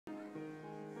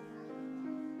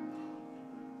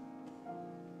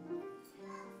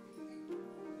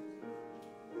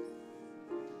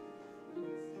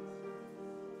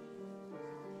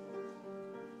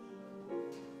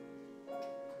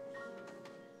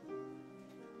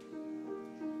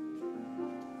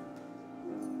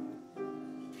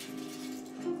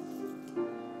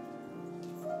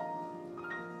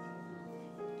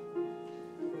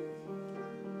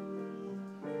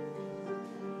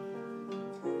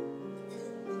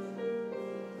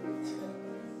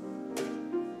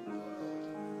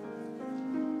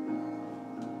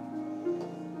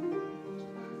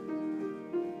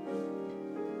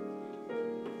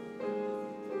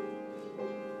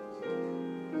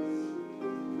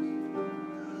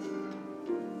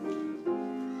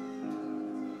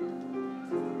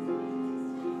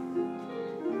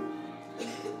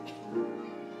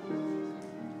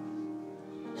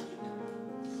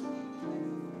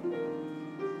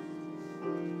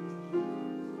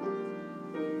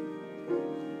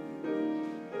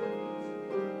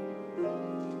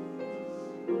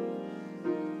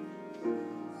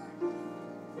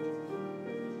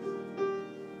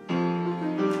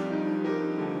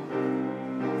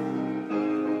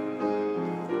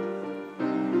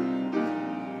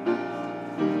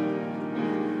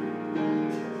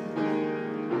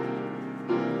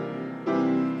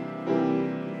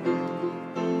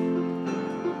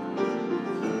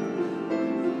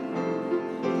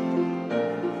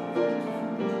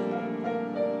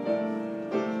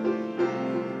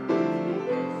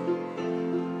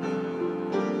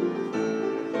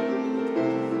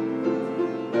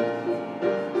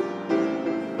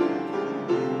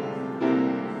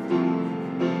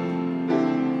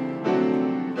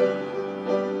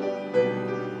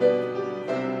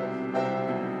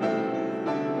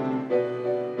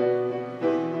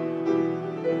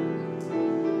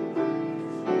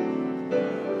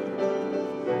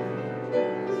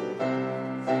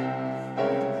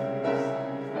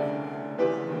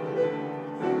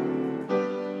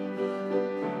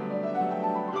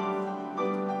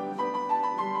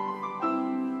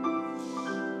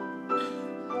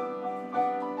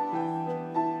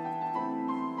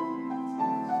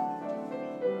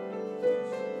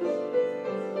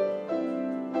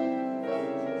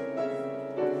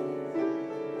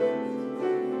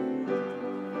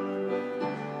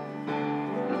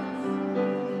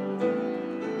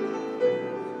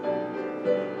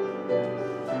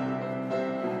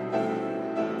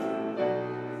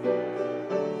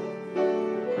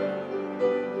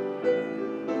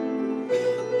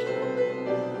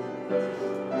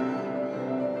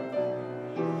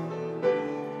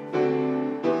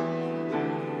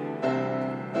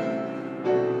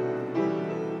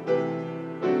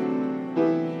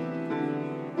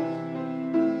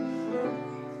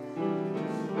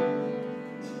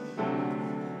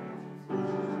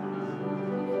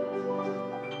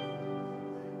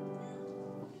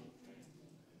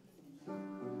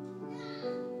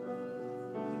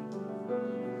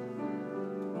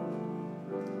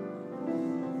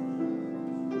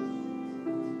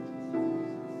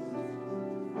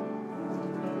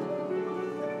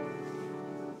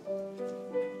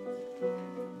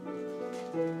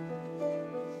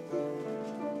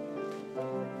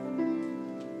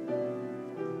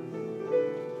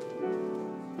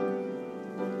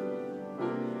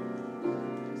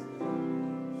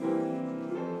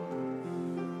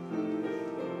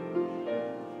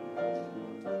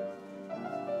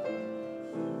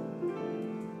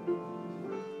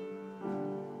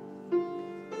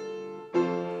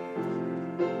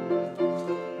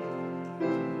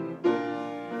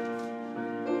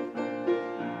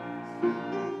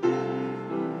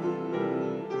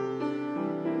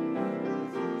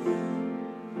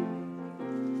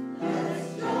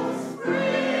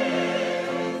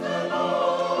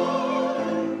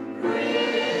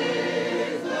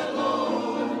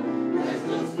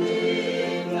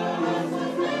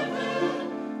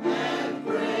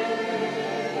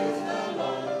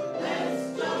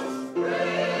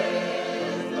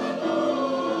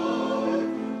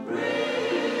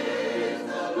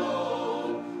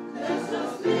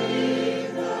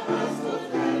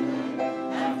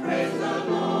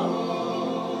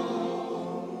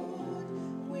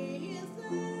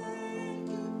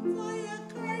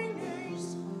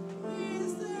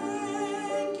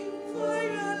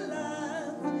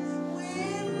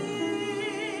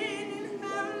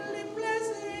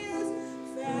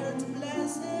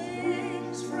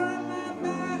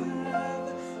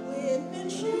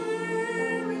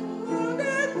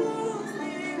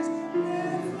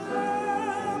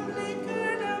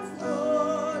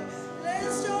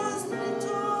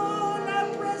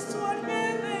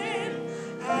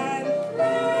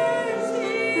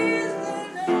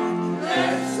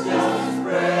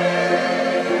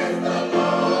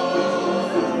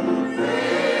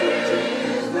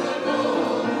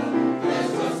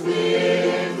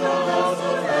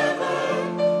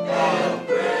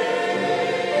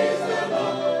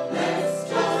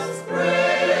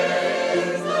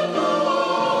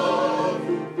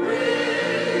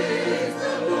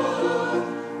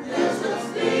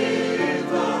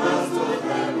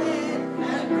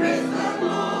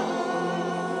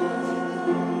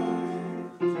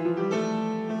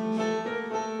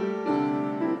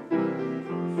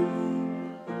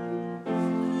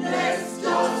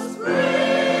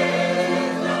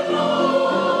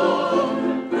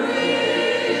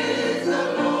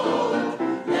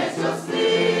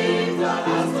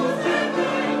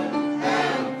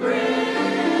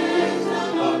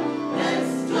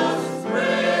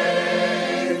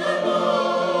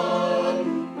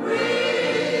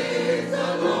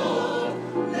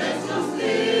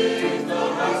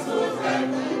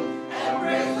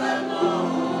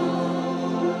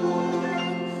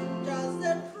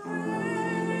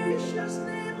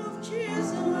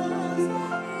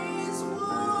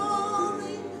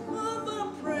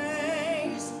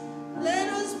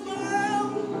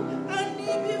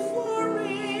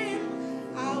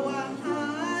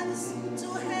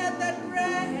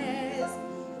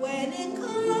Let's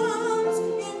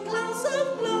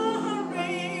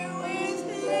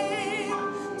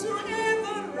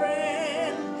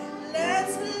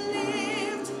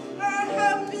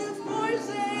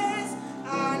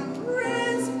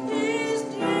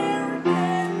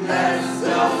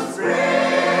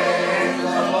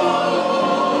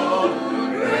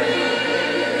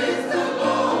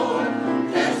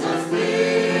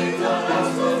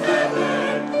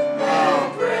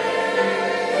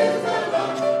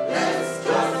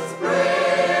go!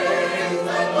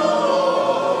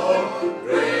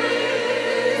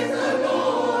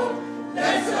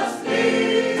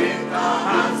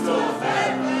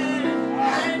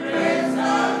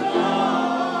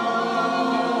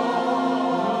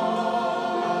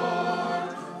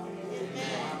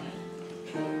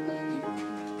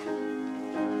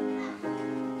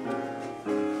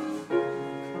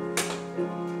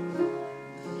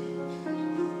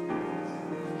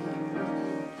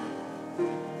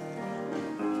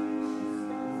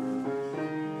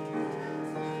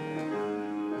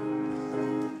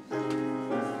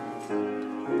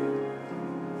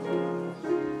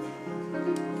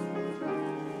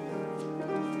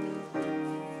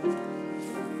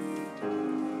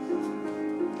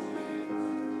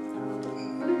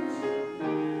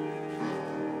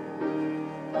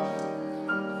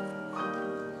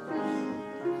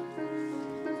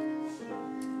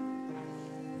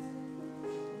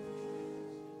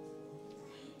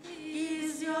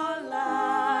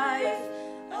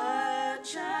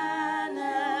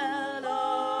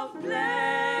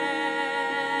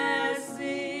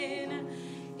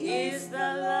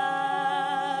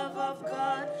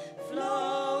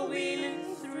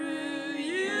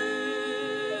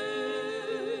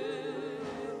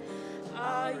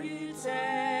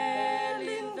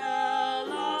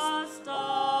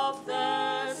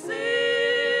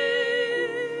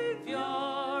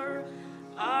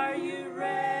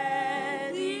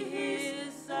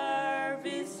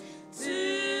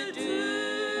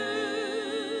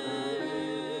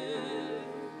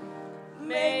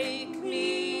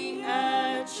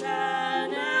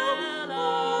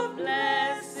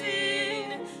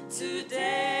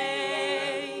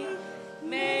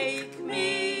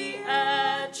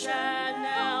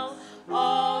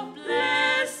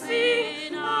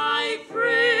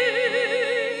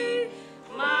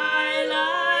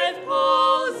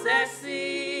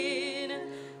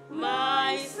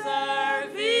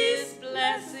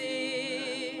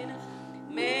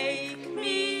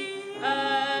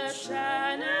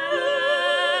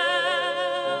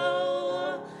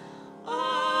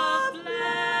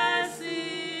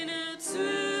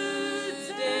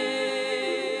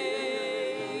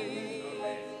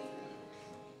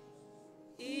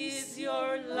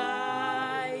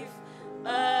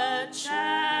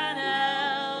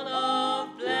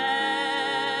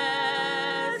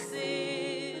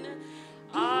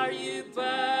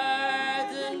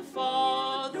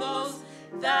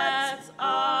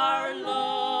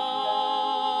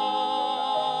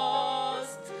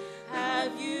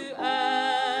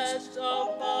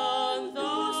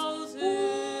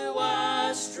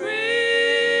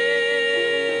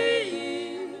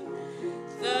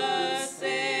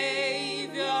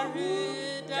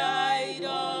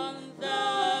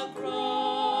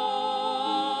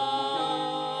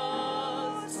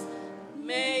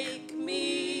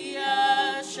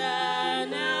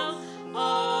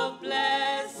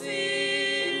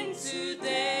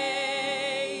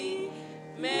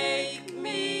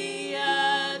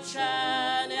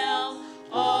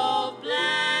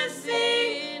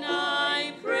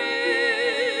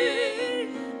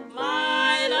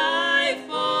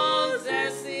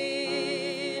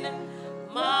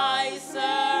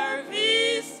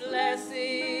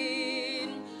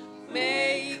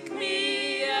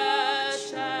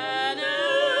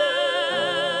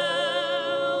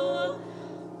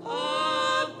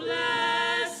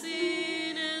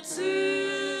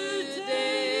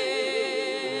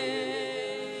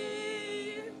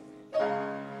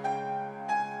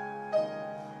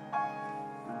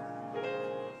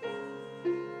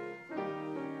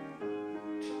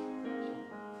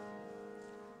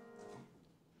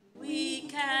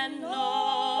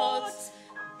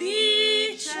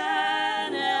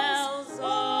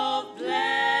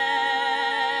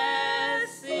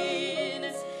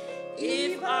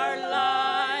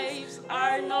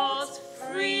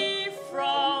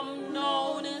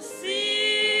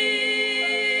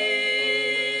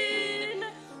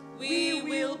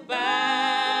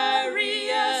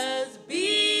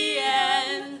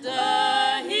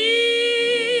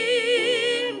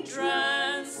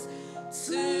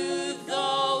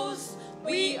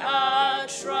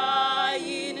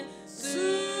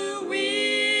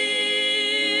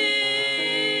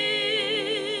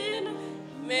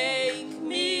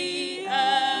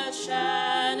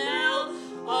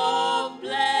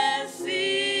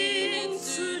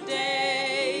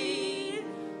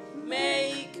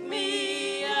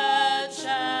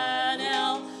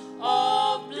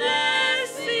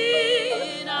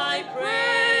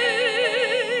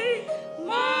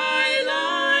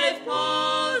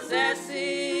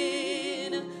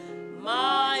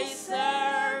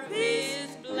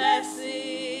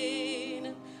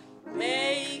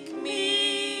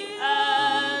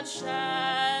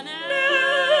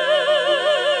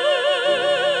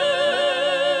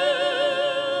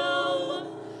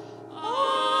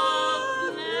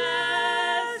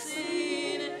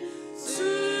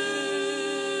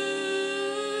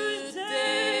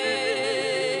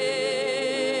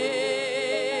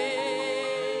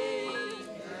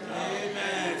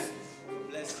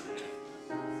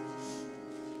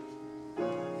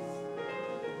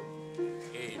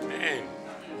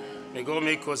 May God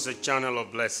make us a channel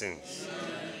of blessings.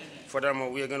 Furthermore,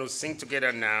 we are going to sing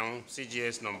together now,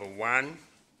 CGS number 1,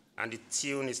 and the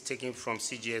tune is taken from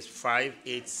CGS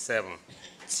 587.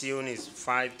 Tune is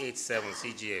 587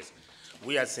 CGS.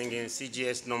 We are singing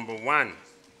CGS number 1,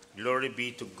 Glory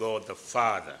be to God the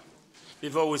Father.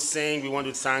 Before we sing, we want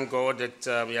to thank God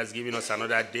that He has given us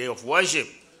another day of worship.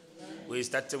 We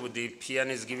started with the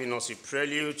pianist giving us a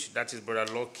prelude, that is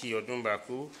Brother Loki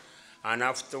Odumbaku, and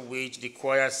after which the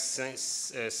choir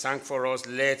sang for us,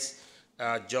 Let's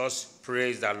Just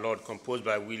Praise the Lord, composed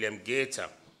by William Gator.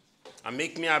 And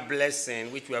Make Me a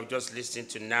Blessing, which we have just listened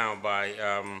to now,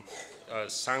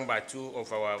 sung by two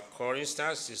of our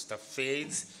choristers, Sister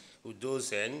Faith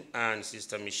Udozen and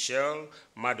Sister Michelle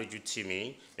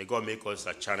Madojutimi. May God make us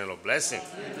a channel of blessing.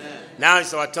 Amen. Now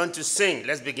it's our turn to sing.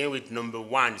 Let's begin with number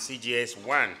 1, CGS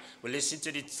 1. We'll listen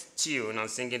to the tune and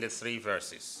sing in the 3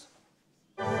 verses.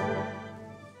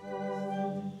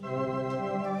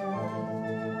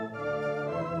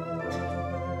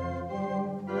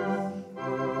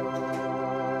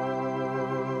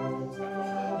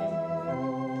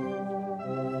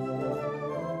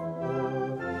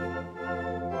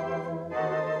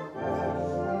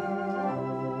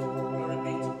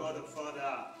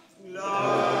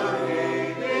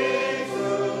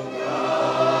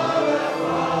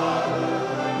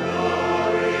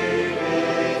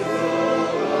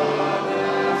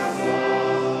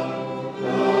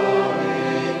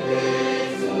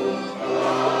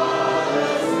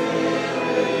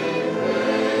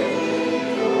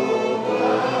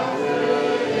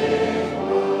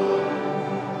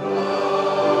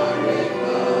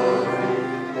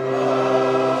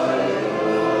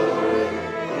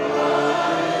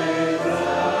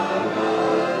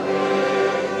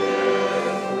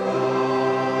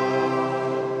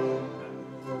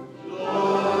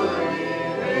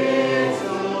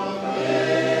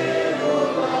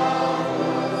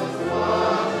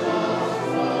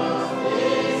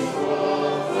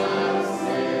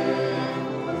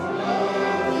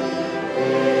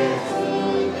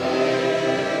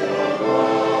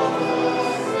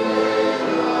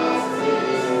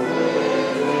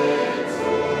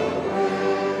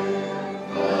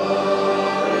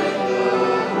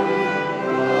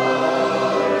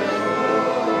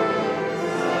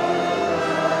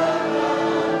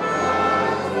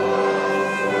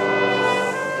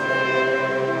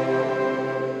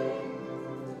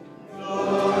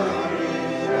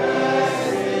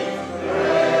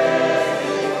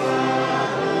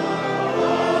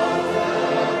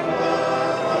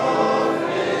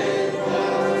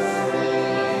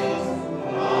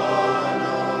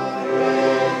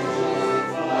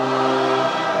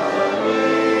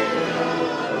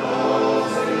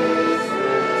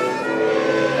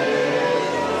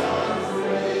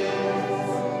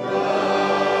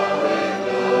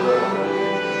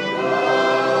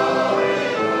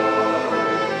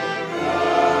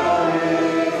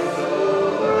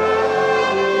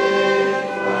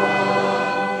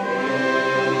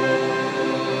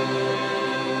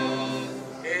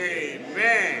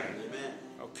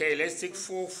 Take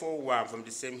 441 from the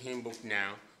same hymn book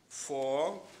now.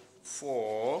 4,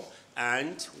 4,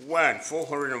 and 1.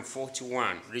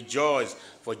 441. Rejoice,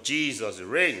 for Jesus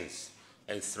reigns,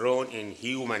 enthroned in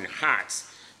human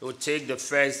hearts. We'll take the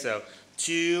first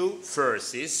 2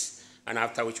 verses, and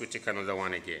after which we'll take another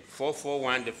one again.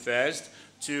 441, the first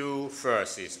 2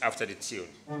 verses after the tune.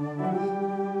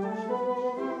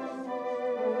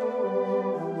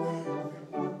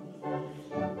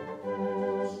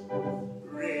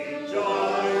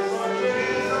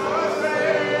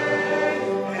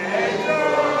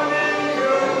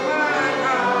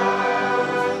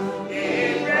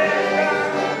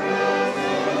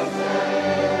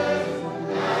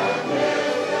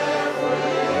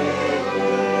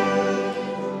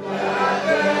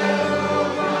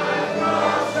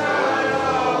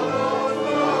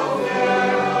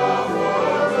 Yeah.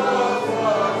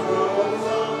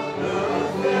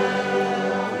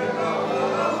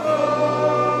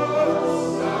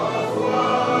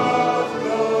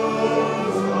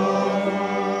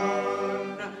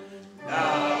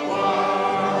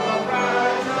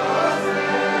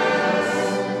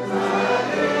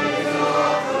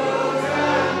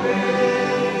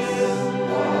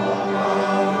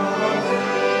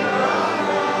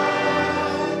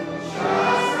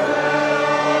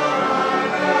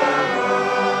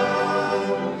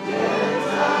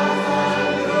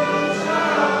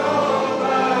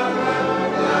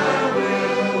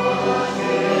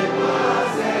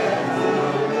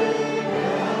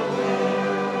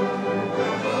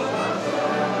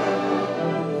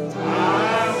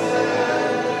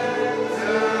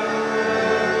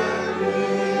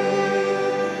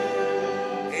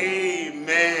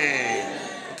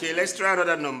 let's try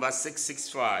another number,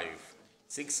 665.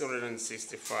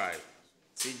 665.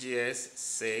 CGS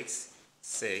 6,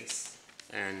 6,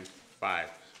 and 5.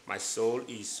 My soul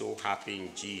is so happy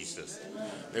in Jesus.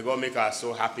 May God make our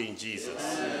soul happy in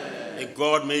Jesus. May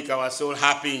God make our soul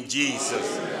happy in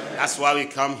Jesus. That's why we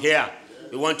come here.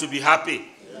 We want to be happy.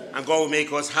 And God will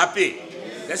make us happy.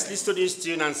 Let's listen to this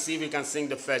tune and see if we can sing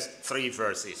the first 3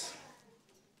 verses.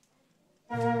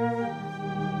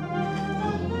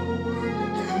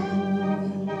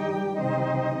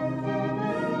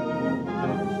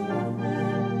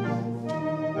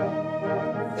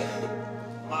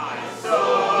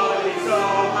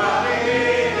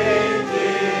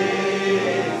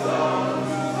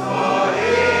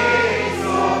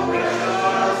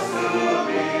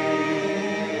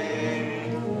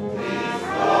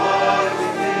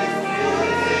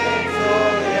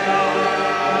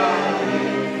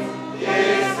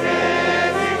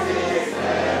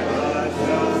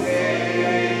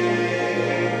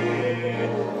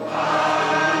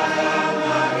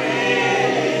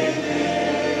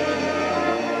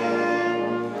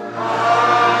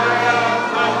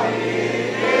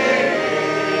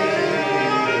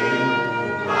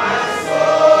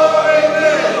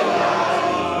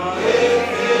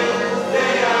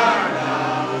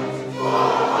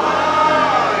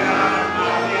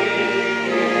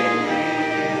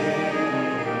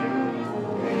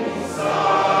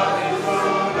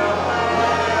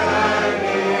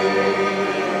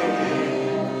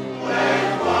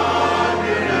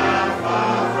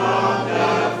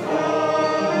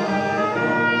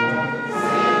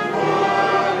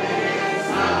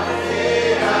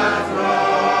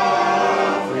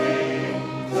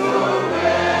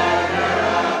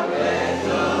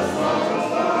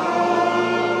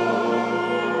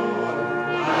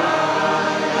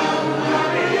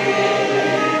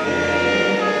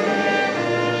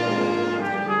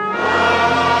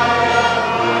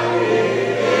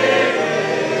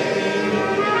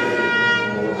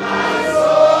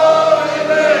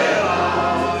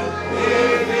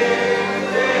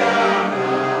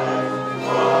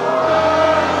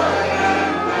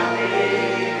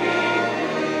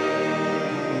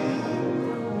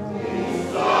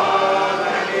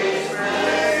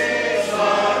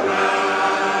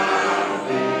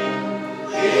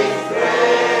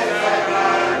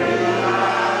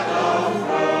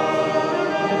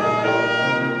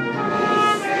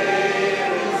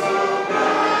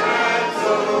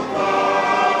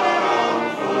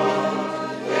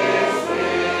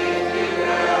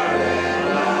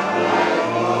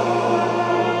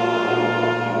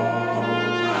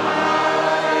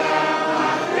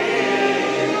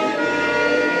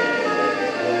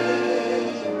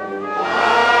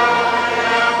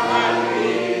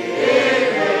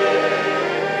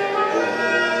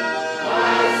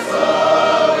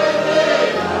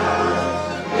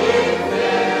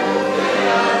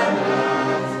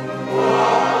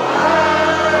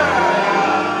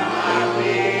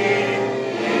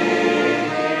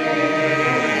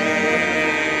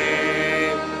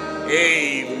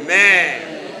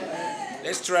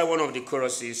 One of the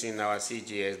choruses in our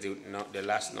CGS, the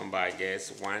last number, I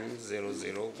guess,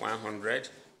 100, 100,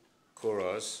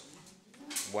 chorus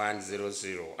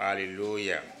 100.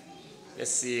 Hallelujah.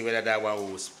 Let's see whether that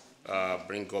one will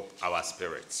bring up our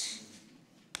spirits.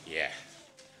 Yeah.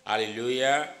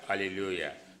 Hallelujah,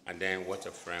 hallelujah. And then what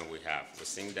a friend we have. We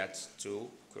sing that to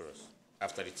chorus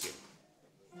after the tune.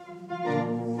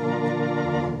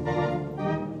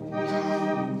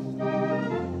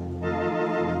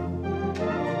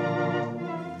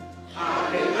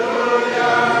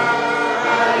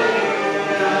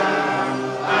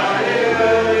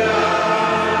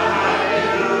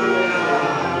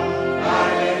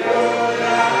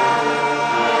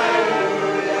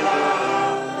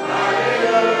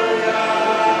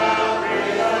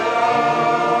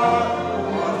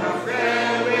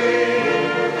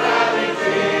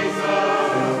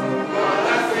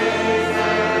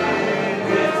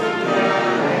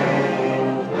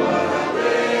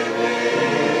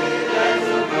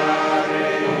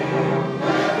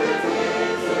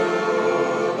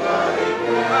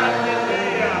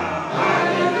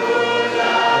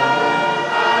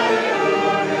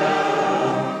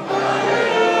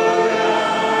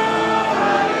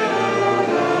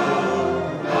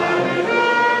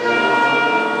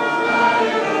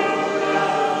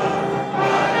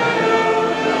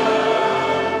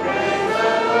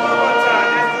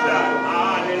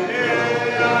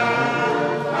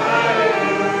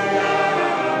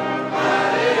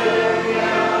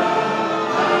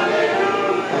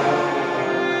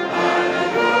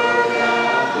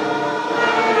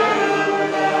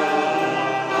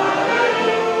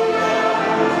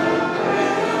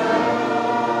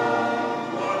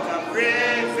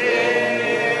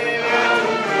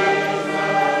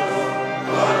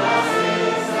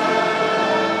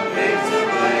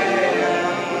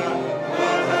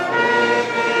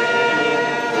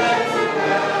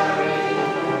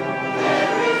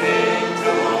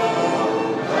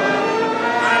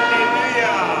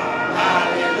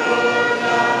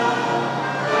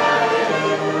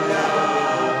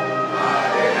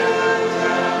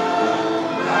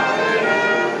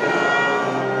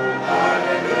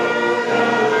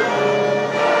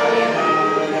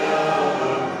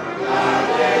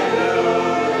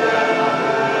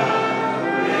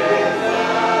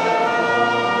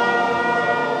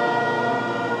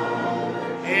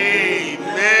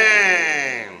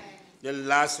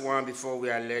 last one before we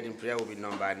are led in prayer will be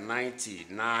number 90.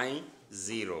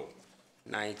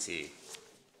 90.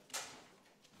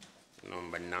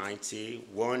 Number 90.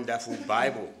 Wonderful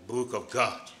Bible, Book of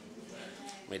God.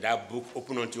 May that book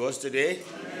open unto us today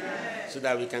so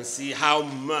that we can see how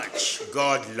much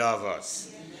God loves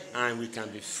us and we can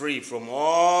be free from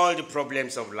all the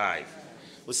problems of life.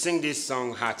 We sing this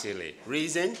song heartily.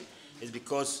 Reason is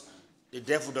because the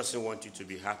devil doesn't want you to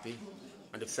be happy.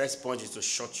 And the first point is to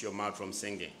shut your mouth from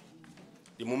singing.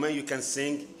 The moment you can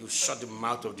sing, you shut the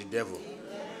mouth of the devil.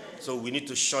 So we need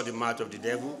to shut the mouth of the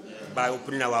devil by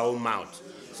opening our own mouth.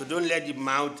 So don't let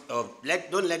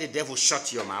the devil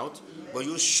shut your mouth, but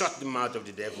you shut the mouth of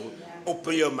the devil,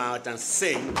 open your mouth and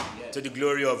sing to the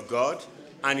glory of God,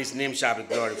 and his name shall be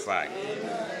glorified.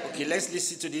 Okay, let's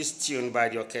listen to this tune by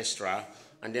the orchestra,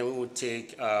 and then we will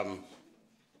take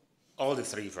all the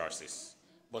three verses.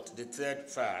 But the third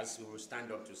verse, we will stand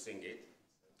up to sing it,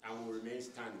 and we will remain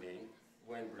standing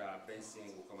when Brother Benson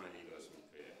will come and lead us in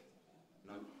prayer.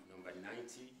 Number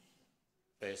 90,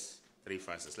 verse 3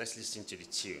 verses. Let's listen to the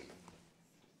tune.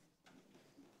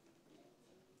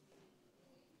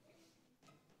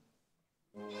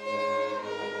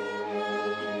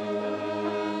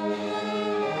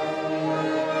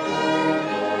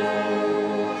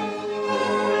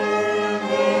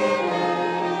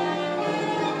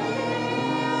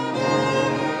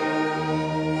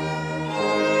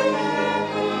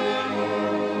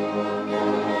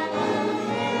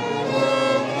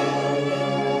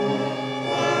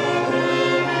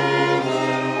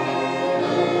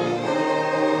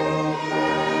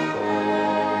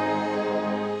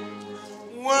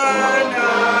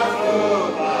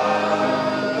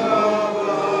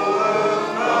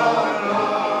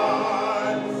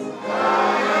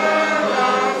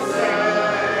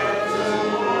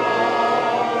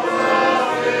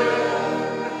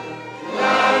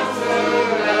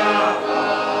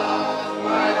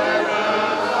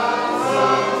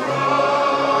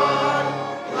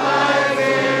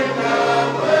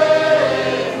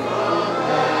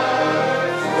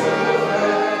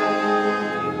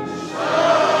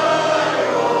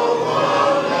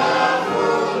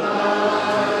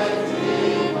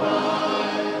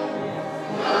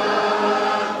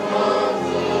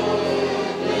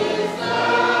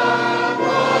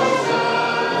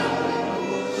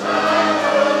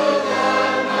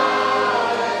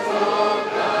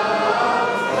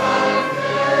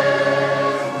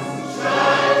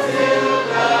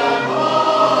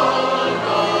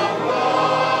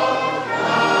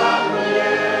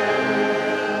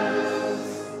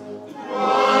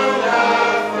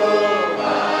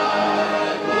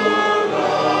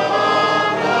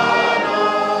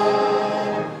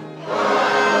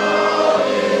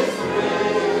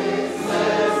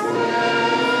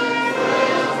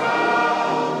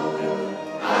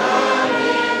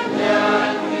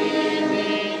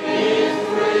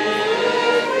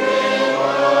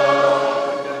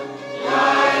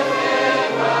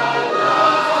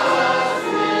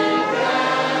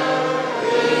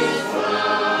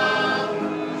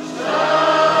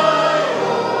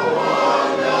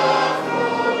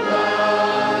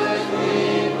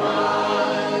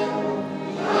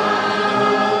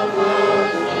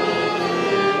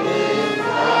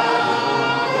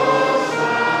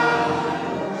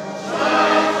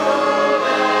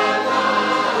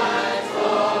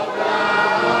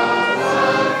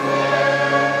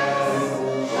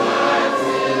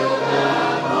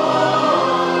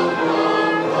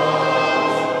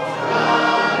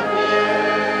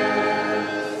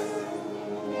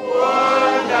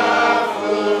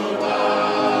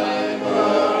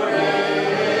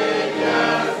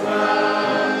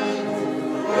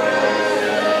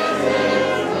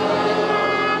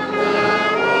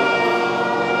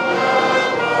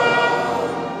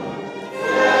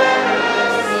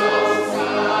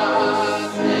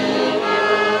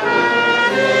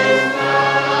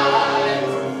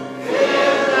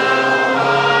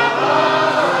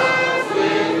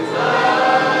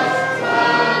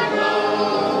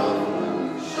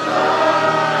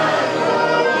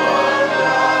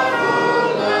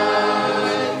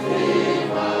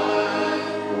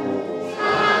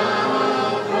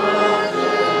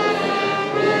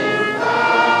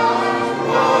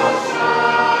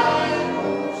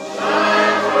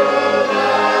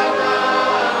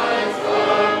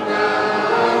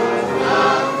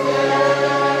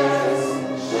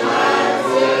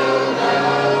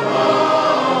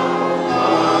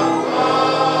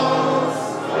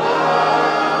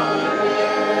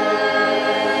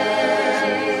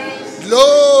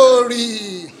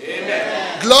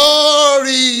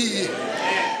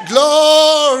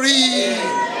 Glory.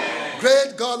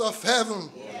 Great God of heaven.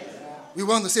 We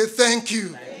want to say thank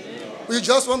you. We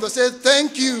just want to say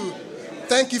thank you.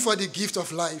 Thank you for the gift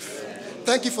of life.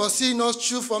 Thank you for seeing us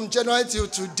through from January till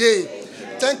today.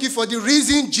 Thank you for the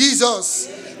risen Jesus.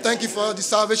 Thank you for the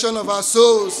salvation of our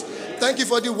souls. Thank you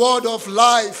for the word of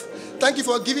life. Thank you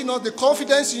for giving us the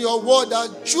confidence in your word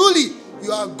that truly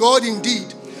you are God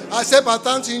indeed. I accept our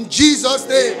thanks in Jesus'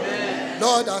 name. Amen.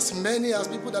 Lord, as many as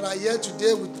people that are here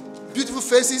today with beautiful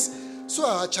faces, so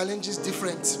are our challenges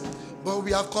different. But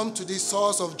we have come to this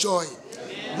source of joy.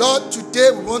 Amen. Lord, today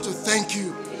we want to thank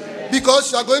you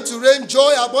because you are going to rain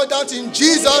joy abundant in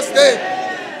Jesus'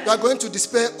 name. You are going to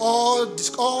dispel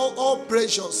all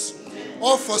pressures,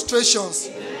 all frustrations,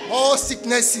 all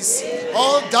sicknesses,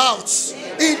 all doubts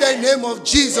in the name of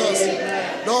Jesus.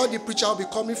 Lord, the preacher will be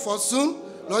coming forth soon.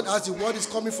 Lord, as the word is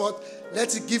coming forth,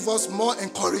 let it give us more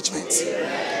encouragement.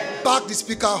 Back the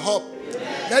speaker up.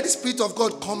 Let the Spirit of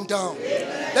God come down.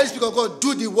 Let the Spirit of God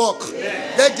do the work.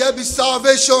 Let there be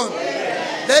salvation.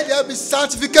 Let there be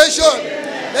sanctification.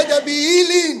 Let there be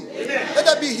healing. Let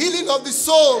there be healing of the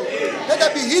soul. Let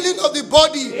there be healing of the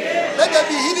body. Let there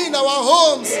be healing in our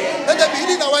homes. Let there be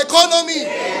healing in our economy.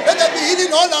 Let there be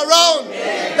healing all around.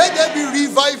 Let there be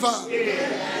revival.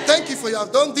 Thank you for you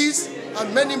have done this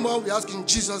and many more we ask in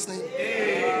Jesus' name.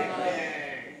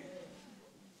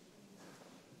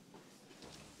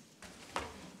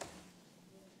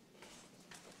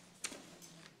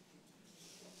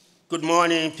 Good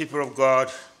morning, people of God.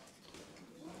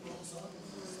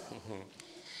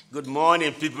 Good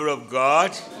morning, people of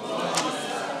God.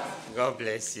 God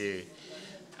bless you.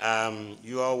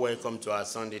 You are welcome to our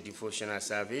Sunday devotional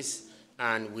service,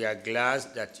 and we are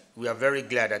very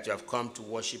glad that you have come to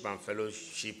worship and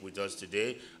fellowship with us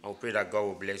today, and we pray that God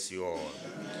will bless you all.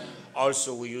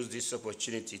 Also, we use this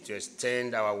opportunity to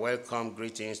extend our welcome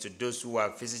greetings to those who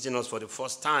are visiting us for the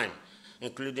first time,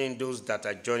 including those that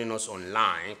are joining us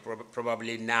online,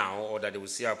 probably now, or that they will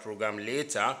see our program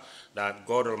later, that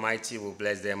God Almighty will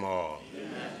bless them all.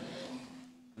 Amen.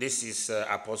 This is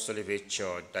Apostolic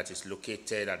Church that is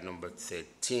located at number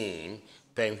 13,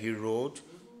 Penhill Road,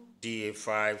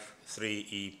 DA5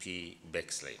 3EP,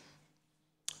 Bexley.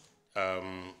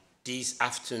 This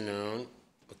afternoon,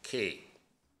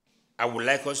 I would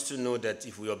like us to know that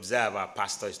if we observe, our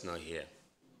pastor is not here.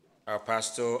 Our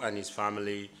pastor and his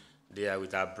family, they are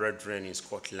with our brethren in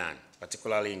Scotland,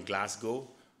 particularly in Glasgow,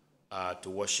 to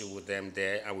worship with them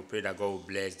there, and we pray that God will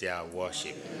bless their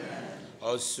worship. Amen.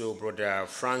 Also, Brother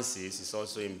Francis is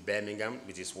also in Birmingham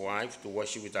with his wife to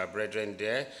worship with our brethren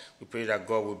there. We pray that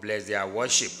God will bless their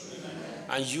worship. Amen.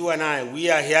 And you and I, we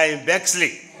are here in Bexley.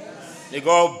 Yes. May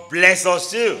God bless us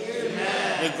too.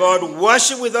 Amen. May God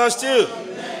worship with us too.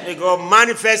 Amen. May God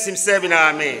manifest himself in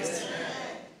our midst.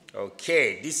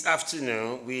 Okay, this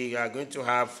afternoon we are going to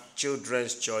have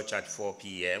Children's Church at 4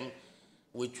 p.m.,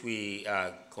 which we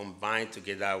combine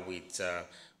together with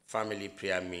family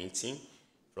prayer meeting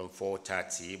from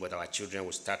 4:30, but our children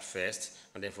will start first,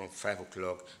 and then from 5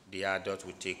 o'clock, the adults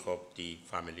will take up the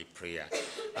family prayer.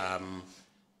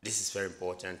 This is very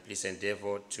important. Please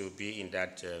endeavor to be in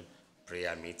that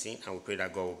prayer meeting, and we pray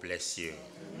that God will bless you.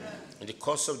 Amen. In the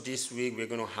course of this week, we're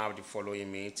going to have the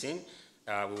following meeting.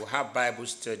 We will have Bible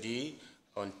study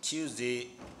on Tuesday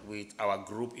with our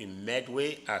group in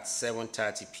Medway at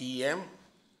 7:30 p.m.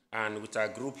 and with our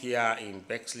group here in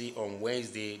Bexley on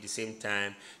Wednesday, the same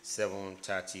time,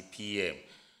 7:30 p.m.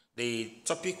 The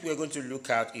topic we are going to look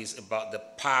at is about the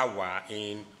power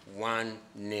in one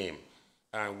name.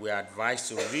 And we are advised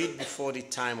to read before the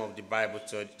time of the Bible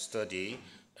study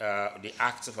the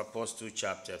Acts of Apostles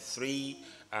chapter 3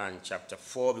 and chapter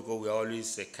 4, because we're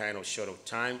always kind of short of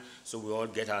time, so we all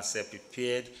get ourselves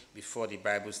prepared before the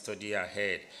Bible study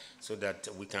ahead so that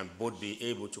we can both be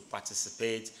able to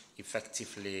participate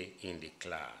effectively in the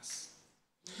class.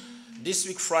 This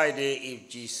week, Friday, if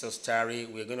Jesus tarry,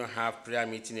 we're going to have prayer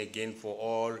meeting again for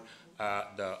all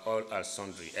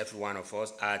sundry, every one of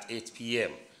us, at 8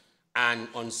 p.m. And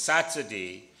on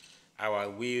Saturday, our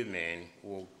women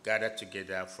will gather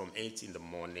together from 8 in the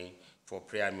morning for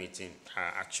prayer meeting,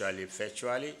 actually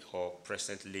virtually or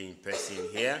presently in person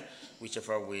here,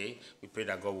 whichever way. We pray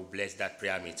that God will bless that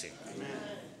prayer meeting. Amen.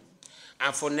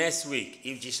 And for next week,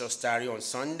 if Jesus tarry on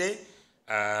Sunday,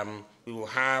 we will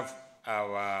have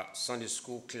our Sunday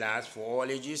school class for all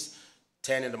ages,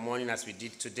 10 in the morning as we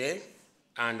did today,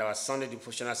 and our Sunday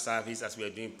devotional service as we are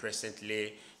doing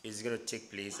presently is going to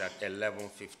take place at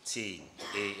 11:15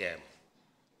 a.m.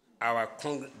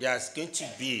 There's going to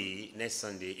be next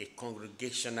Sunday a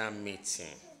congregational meeting,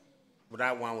 but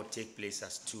that one will take place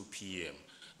at 2 p.m.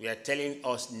 We are telling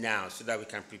us now so that we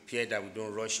can prepare, that we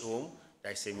don't rush home.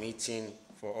 There's a meeting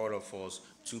for all of us,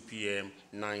 2 p.m.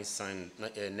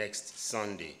 Next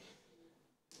Sunday.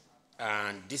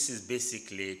 And this is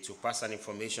basically to pass an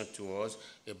information to us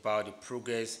about the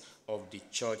progress of the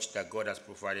church that God has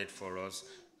provided for us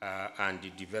and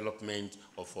the development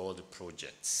of all the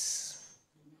projects.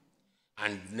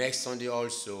 And next Sunday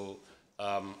also,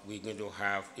 we're going to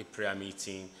have a prayer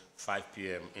meeting, 5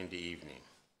 p.m. in the evening.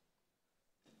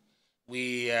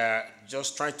 We are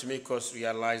just trying to make us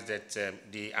realize that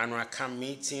the annual camp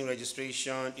meeting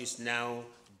registration is now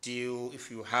due. If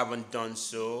you haven't done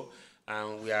so,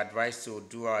 we are advised to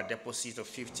do our deposit of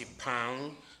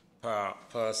 £50 per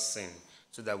person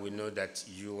so that we know that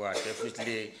you are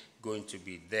definitely going to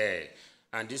be there.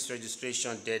 And this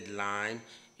registration deadline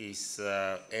is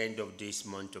end of this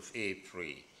month of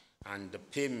April. And the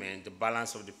payment, the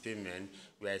balance of the payment,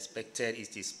 we are expected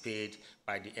it is paid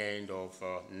by the end of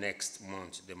next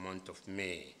month, the month of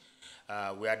May.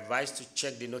 We are advised to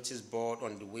check the notice board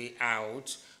on the way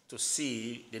out to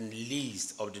see the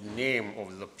list of the name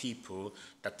of the people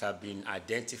that have been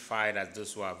identified as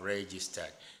those who have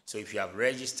registered. So if you have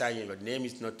registered and your name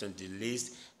is not on the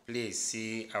list, please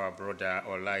see our brother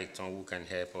Olaitan who can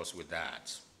help us with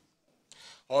that.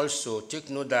 Also, take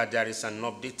note that there is an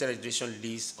updated registration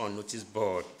list on notice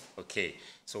board. Okay,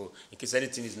 so in case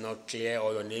anything is not clear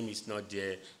or your name is not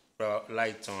there,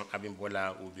 Olaitan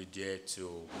Abimbola will be there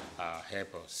to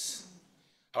help us.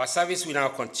 Our service will now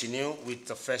continue with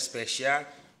the first special.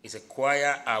 It's a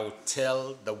choir, I will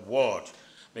tell the world.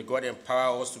 May God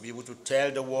empower us to be able to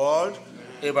tell the world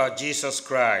about Jesus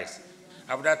Christ.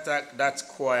 After that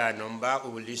choir number, we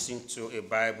will listen to a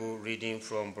Bible reading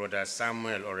from Brother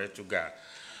Samuel Oretuga.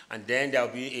 And then there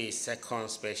will be a second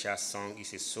special song.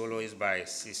 It's a solo. It's by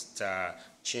Sister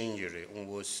Chinjiri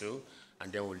Unwosu.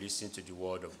 And then we'll listen to the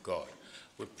word of God.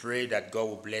 We pray that God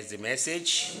will bless the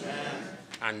message. Amen.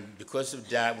 And because of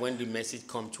that, when the message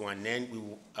comes to an end, we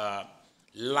will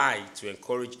like to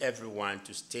encourage everyone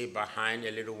to stay behind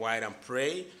a little while and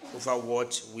pray over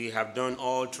what we have done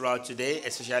all throughout today,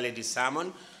 especially the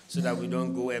sermon, so that we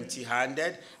don't go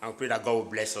empty-handed. And we pray that God will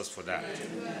bless us for that.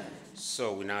 Amen.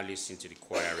 So we now listen to the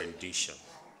choir rendition.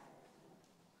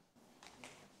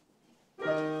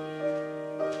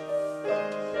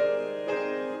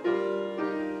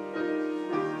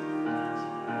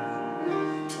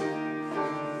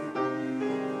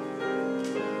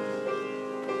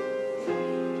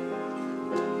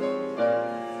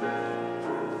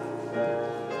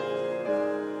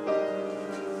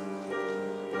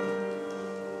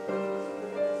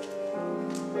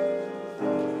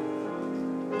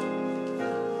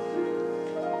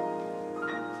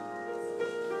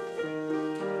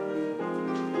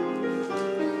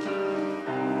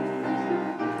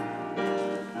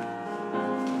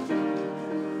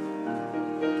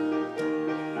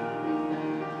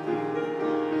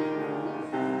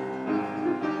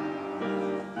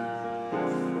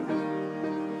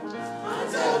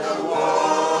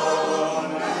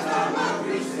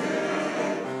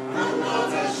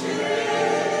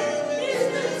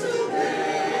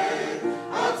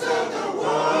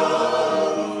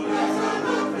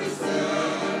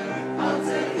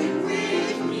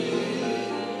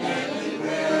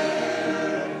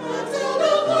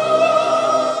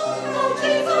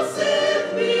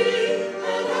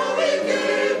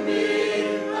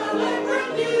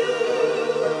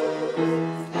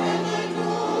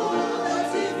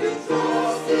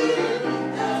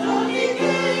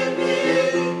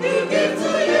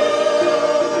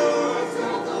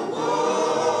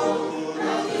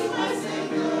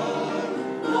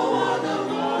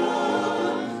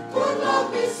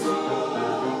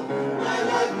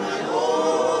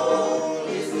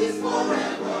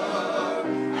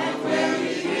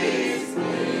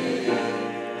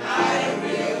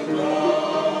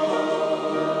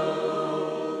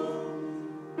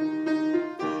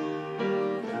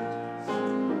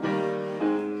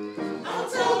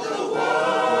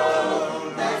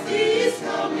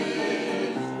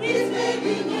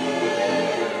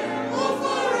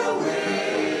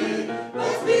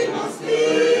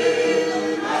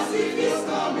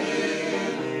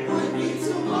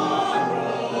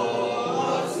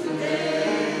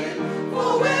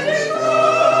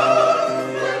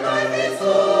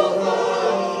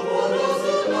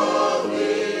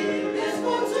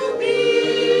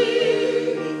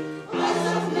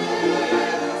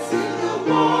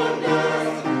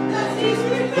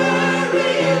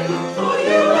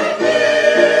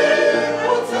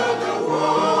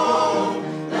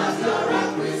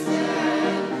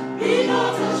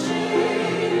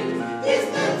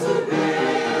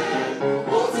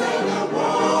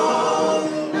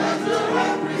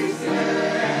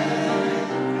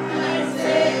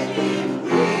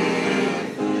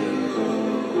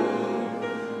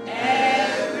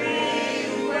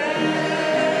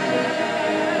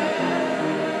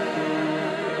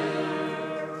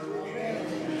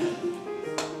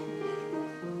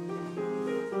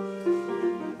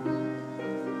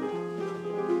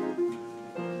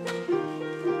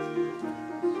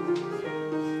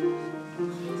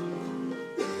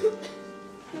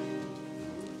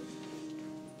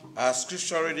 Our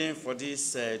scripture reading for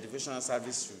this devotional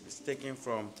service is taken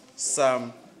from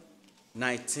Psalm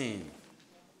 19,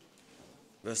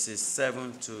 verses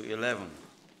 7 to 11.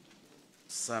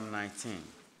 Psalm 19,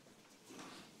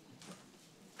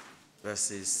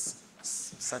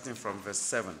 starting from verse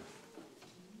 7.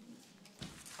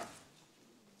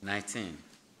 19,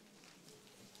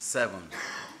 7.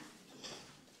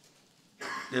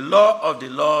 The law of the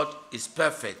Lord is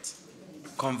perfect,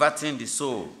 converting the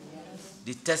soul.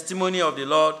 The testimony of the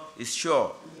Lord is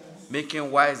sure,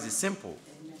 making wise the simple.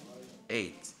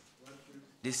 8.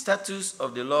 The statutes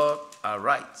of the Lord are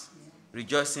right,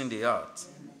 rejoicing the heart.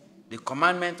 The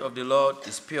commandment of the Lord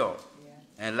is pure,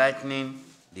 enlightening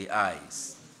the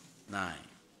eyes. 9.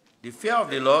 The fear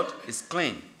of the Lord is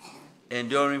clean,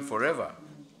 enduring forever.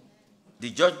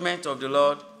 The judgments of the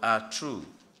Lord are true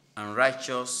and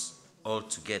righteous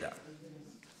altogether.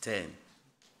 10.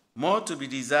 More to be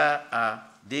desired are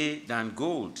they than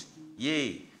gold,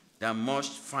 yea, than much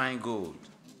fine gold,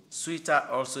 sweeter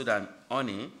also than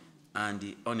honey and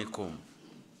the honeycomb.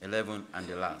 11 and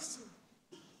the last.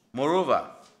 Moreover,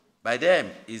 by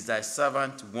them is thy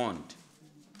servant warned,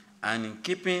 and in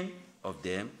keeping of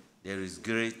them there is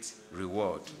great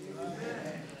reward.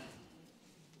 Amen.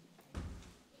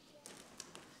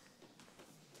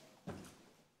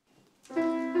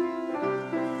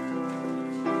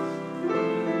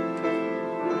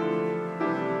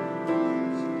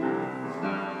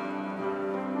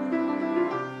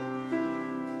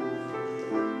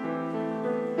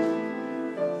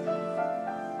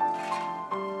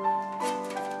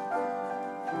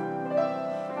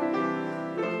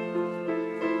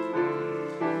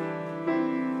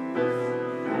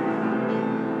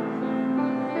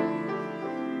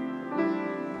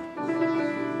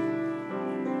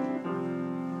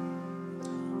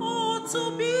 To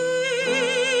be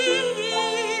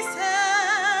his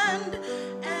hand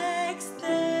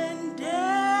extended,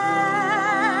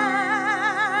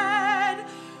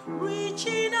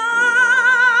 reaching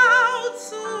out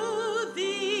to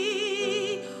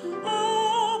the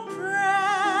oppressed.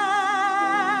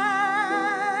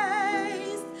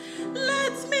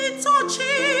 Let me touch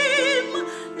him,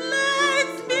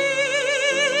 let me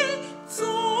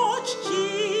touch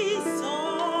Jesus.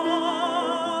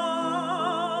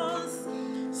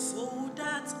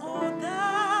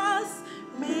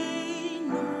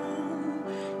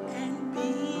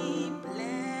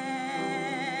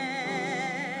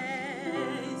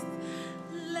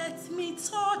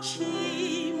 Touch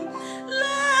him,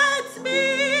 let me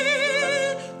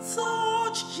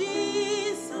touch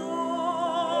Jesus.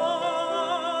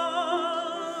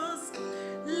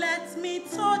 Let me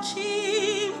touch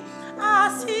him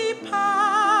as he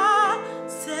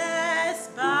passes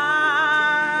by.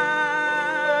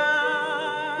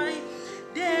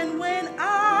 Then when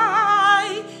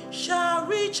I shall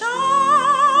reach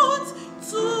out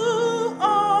to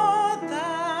others,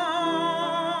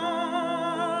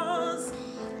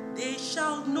 they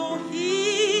shall know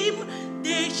him,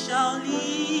 they shall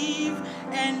live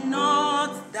and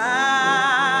not die.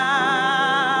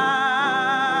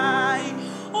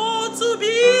 Oh, to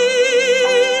be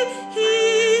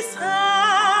his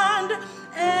hand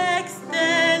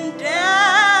extended,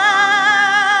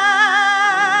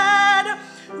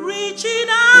 reaching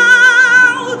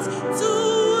out to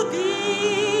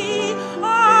the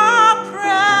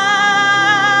oppressed.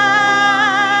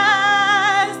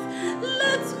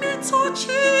 Let me touch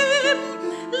him,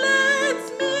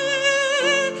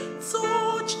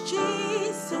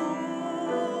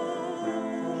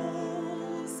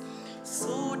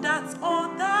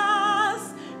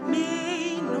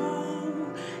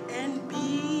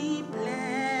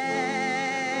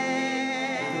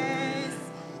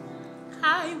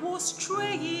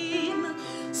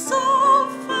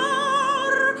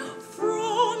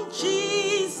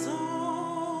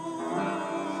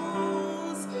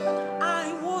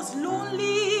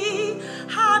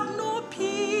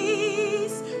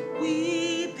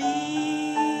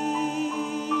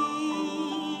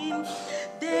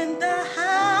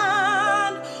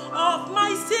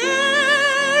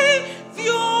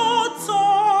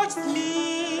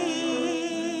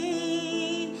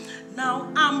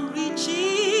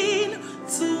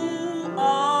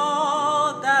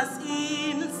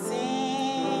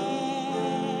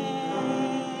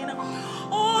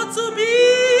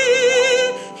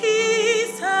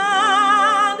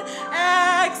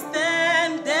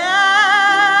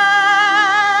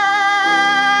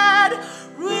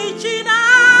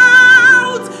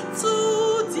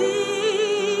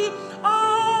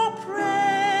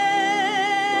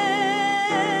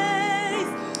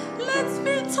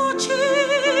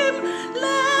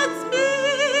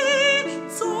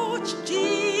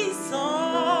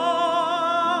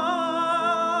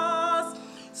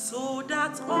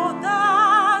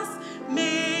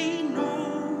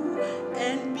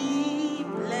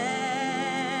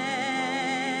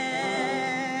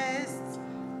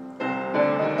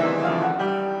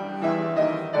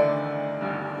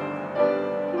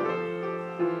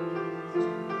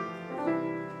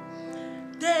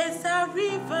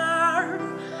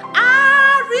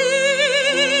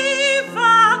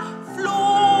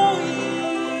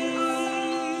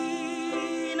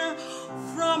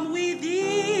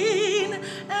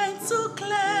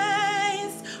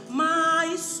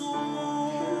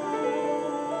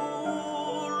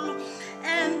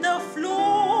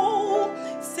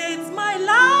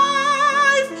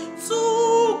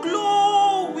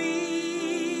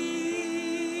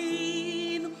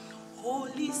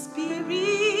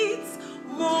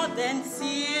 than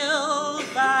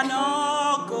silver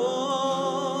nor gold.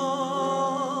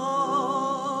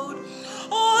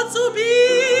 Oh, to be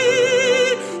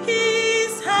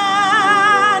his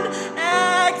hand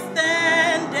extended,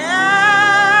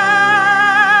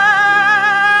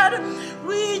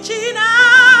 reaching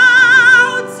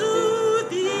out to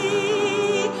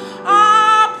thee,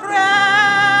 oppressed.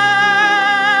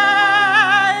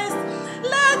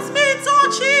 Let me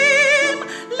touch him,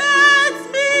 let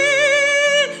me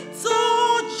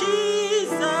touch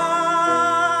Jesus,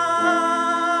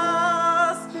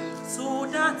 so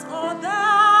that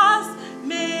others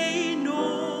may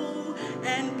know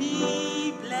and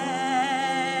be blessed.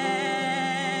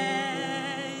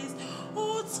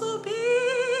 Oh, to be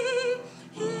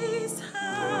his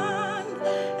hand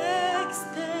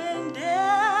extended,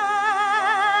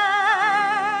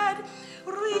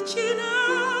 reaching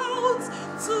out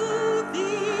to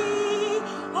thee,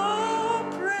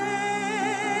 oppressed.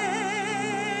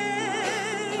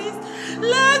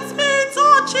 Let me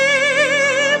touch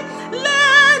him,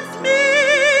 let me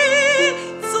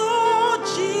touch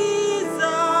Jesus,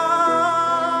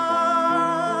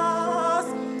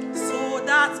 so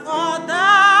that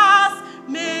others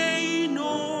may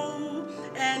know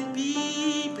and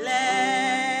be blessed,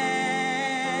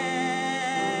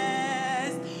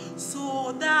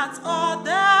 so that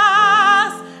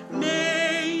others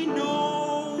may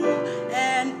know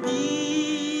and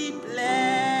be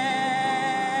blessed.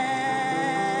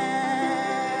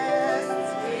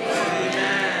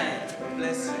 Amen.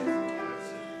 Bless you.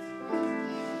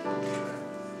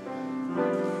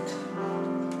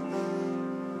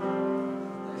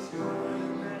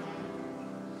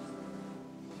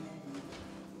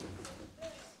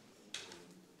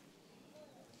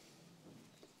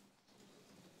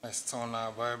 Let's turn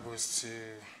our Bibles to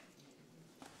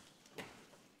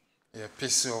the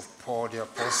epistle of Paul the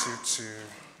Apostle to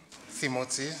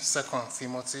Timothy, 2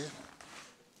 Timothy,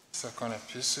 second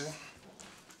epistle,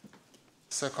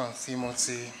 2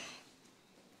 Timothy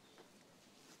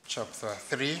chapter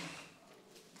 3,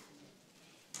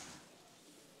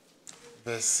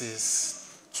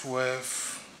 verses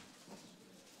 12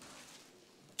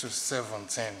 to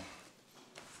 17.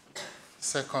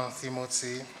 2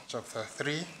 Timothy chapter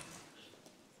 3,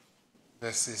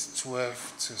 verses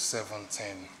 12 to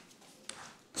 17.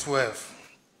 12.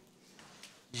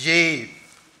 Yea,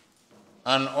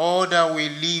 and all that will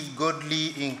live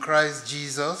godly in Christ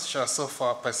Jesus shall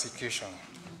suffer persecution.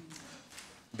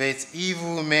 But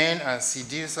evil men and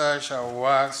seducers shall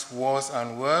wax worse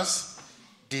and worse,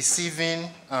 deceiving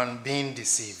and being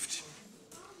deceived.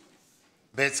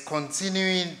 But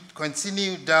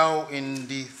continue thou in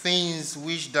the things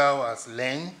which thou hast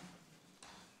learned,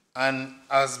 and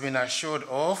hast been assured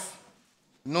of,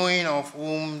 knowing of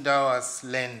whom thou hast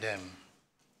learned them.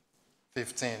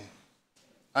 15.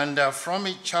 And that from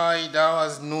a child thou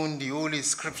hast known the holy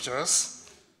scriptures,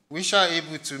 which are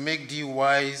able to make thee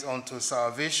wise unto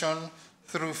salvation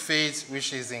through faith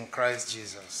which is in Christ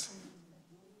Jesus.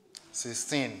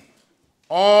 16.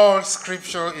 All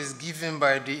scripture is given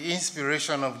by the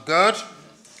inspiration of God,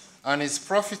 and is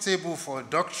profitable for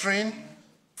doctrine,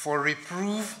 for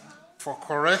reproof, for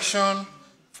correction,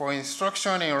 for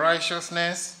instruction in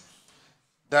righteousness,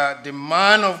 that the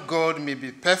man of God may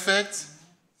be perfect,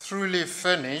 truly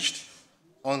furnished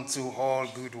unto all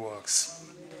good works.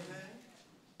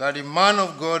 That the man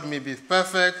of God may be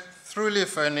perfect, truly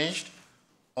furnished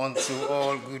unto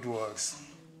all good works.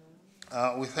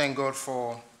 We thank God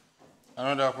for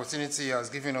another opportunity he has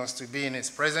given us to be in his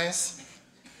presence.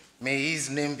 May his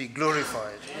name be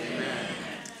glorified. Amen.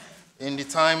 In the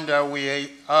time that we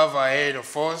have ahead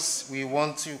of us, we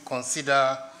want to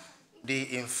consider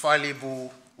the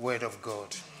infallible Word of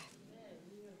God.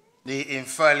 The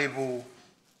infallible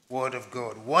Word of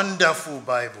God. Wonderful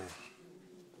Bible.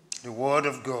 The Word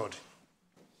of God.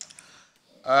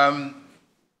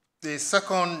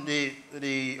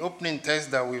 The opening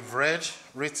text that we've read,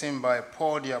 written by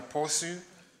Paul the Apostle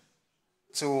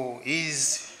to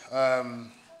his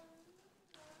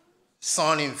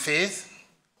son in faith,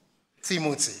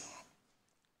 Timothy.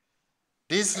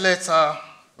 This letter,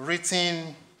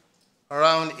 written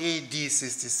around AD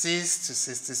 66 to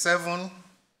 67,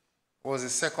 was the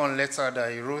second letter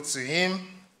that he wrote to him.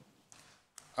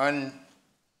 And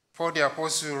Paul the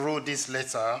Apostle wrote this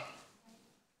letter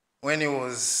when he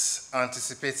was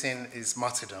anticipating his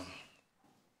martyrdom.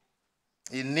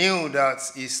 He knew that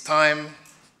his time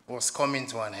was coming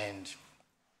to an end.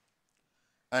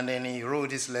 And then he wrote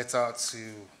this letter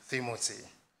to Timothy.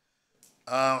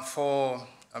 Some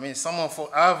of us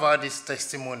have had this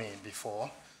testimony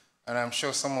before, and I'm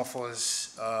sure some of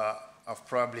us have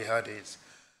probably heard it.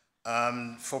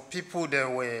 For people that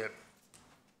were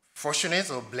fortunate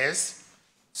or blessed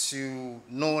to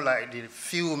know like the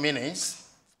few minutes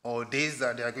or days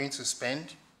that they are going to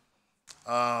spend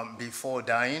before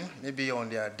dying, maybe on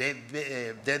their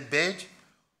deathbed,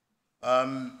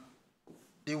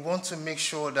 they want to make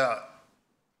sure that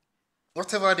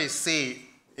whatever they say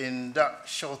in that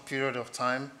short period of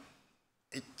time,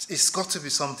 it's got to be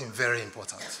something very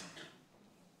important.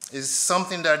 It's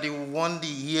something that they want the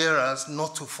hearers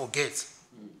not to forget.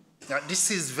 Now, this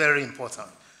is very important.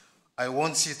 I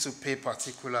want you to pay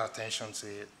particular attention to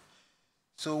it.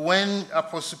 So when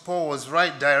Apostle Paul was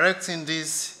directing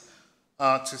this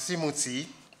to Timothy,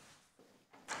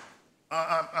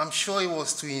 I'm sure it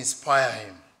was to inspire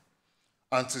him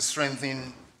and to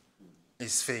strengthen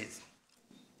his faith.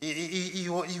 He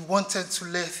wanted to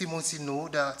let Timothy know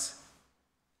that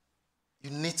you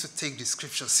need to take the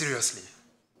scripture seriously.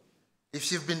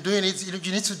 If you've been doing it,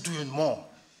 you need to do it more.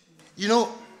 You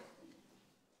know,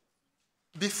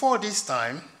 before this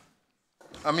time,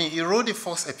 he wrote the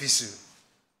first epistle.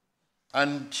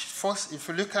 And first, if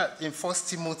you look at in 1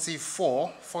 Timothy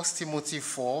 4,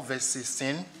 verse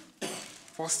 16,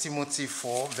 1 Timothy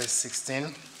 4, verse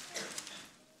 16.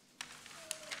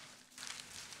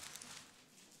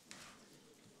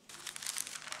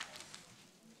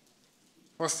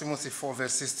 First Timothy 4,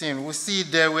 verse 16. We see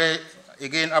there where,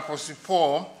 again, Apostle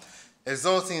Paul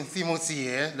exhorting Timothy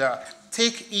here that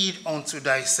take heed unto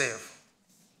thyself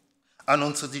and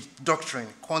unto the doctrine.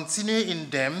 Continue in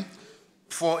them,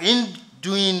 for in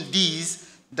doing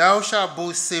these thou shalt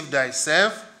both save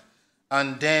thyself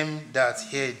and them that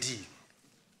hear thee.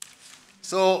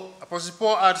 So Apostle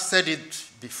Paul had said it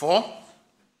before.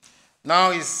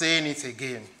 Now he's saying it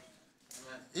again.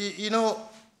 You know,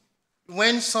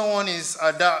 when someone is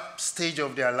at that stage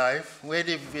of their life where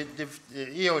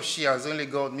he or she has only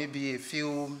got maybe a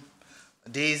few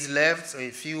days left or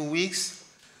a few weeks,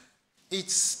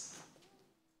 it's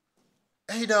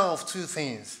either of two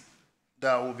things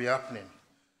that will be happening.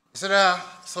 It's either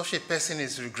such a person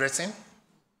is regretting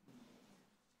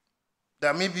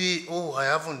that maybe, I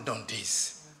haven't done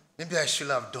this. Maybe I should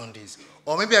have done this.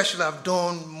 Or maybe I should have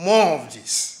done more of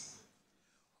this.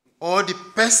 Or the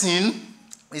person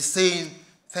is saying,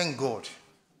 thank God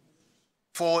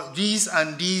for these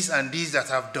and these and these that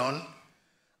I've done.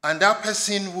 And that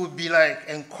person will be like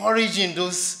encouraging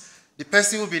the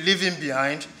person will be leaving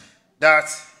behind that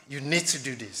you need to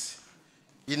do this.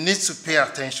 You need to pay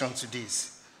attention to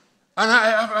this. And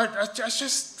I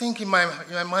just think in my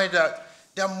mind that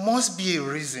there must be a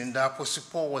reason that Apostle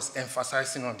Paul was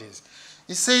emphasizing on this.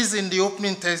 He says in the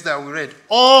opening text that we read,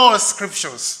 all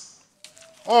scriptures,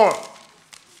 all,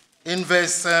 in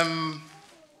verse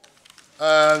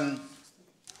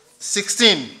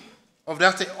 16 of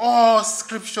that text, all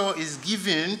scripture is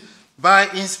given by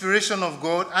inspiration of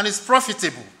God and is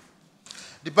profitable.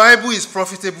 The Bible is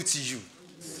profitable to you.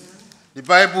 The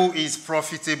Bible is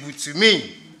profitable to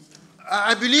me.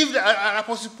 I believe that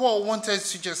Apostle Paul wanted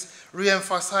to just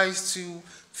re-emphasize to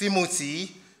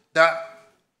Timothy that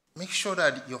make sure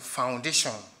that your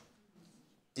foundation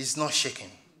is not shaken.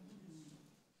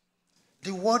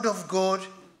 The Word of God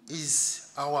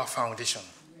is our foundation.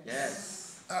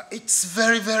 Yes. It's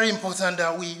very, very important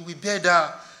that we bear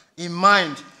that in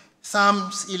mind.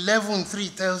 Psalms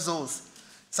 11:3 tells us,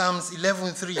 Psalms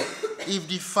 11:3, if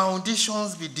the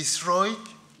foundations be destroyed,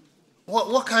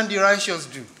 what can the righteous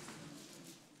do?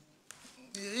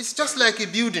 It's just like a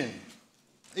building.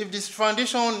 If this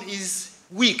foundation is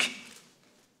weak,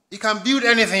 you can build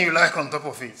anything you like on top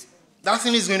of it. That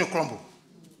thing is going to crumble.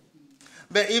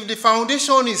 But if the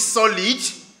foundation is solid,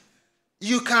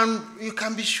 you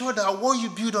can be sure that what you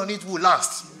build on it will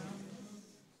last.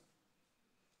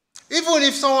 Even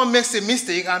if someone makes a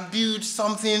mistake and builds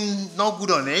something not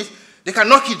good on it, they can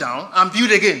knock it down and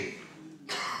build again.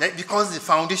 Because the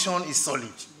foundation is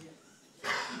solid.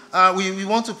 We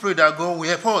want to pray that God will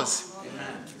help us.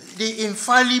 Amen. The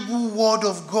infallible Word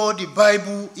of God, the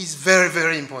Bible, is very,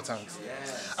 very important.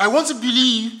 Yes. I want to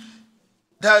believe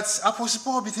that Apostle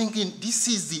Paul will be thinking, this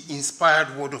is the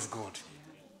inspired Word of God.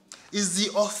 It's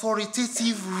the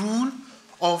authoritative rule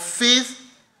of faith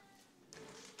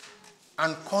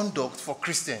and conduct for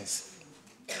Christians.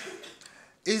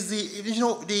 It's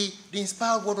the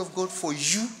inspired Word of God for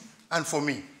you and for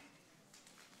me.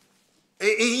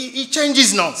 It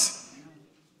changes not.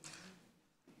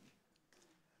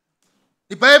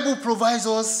 The Bible provides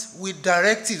us with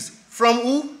directives from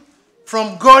who?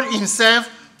 From God himself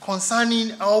concerning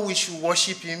how we should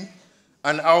worship him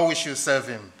and how we should serve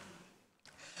him.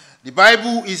 The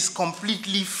Bible is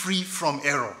completely free from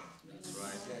error.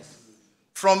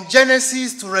 From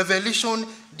Genesis to Revelation,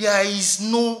 there is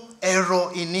no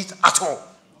error in it at all.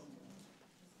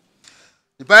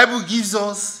 The Bible gives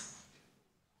us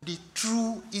the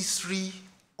true history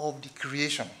of the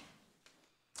creation,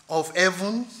 of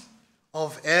heaven,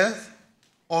 of earth,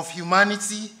 of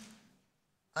humanity,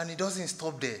 and it doesn't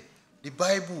stop there. The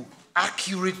Bible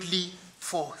accurately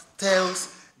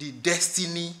foretells the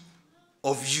destiny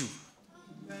of you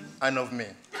and of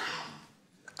men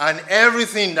and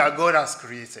everything that God has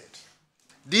created.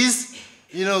 This,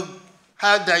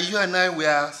 heart that you and I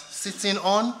were sitting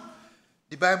on,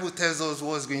 the Bible tells us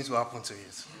what's going to happen to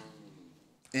it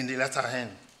in the latter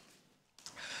end.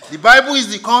 The Bible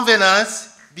is the covenant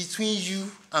between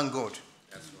you and God,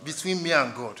 between me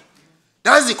and God.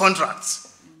 That's the contract.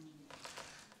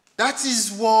 That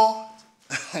is what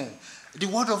the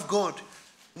word of God,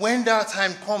 when that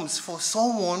time comes for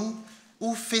someone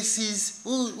who faces,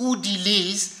 who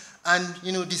delays and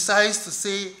decides to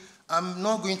say, I'm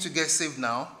not going to get saved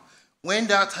now. When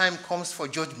that time comes for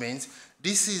judgment,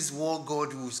 this is what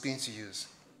God was going to use.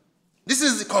 This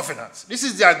is the covenant. This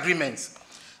is the agreement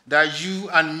that you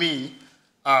and me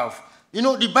have.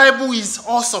 The Bible is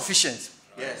all sufficient.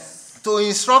 Yes. To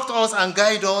instruct us and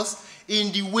guide us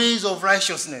in the ways of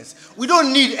righteousness. We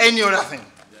don't need any other thing.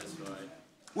 That's right.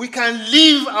 We can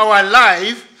live our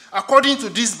life according to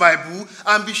this Bible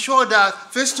and be sure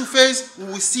that face to face we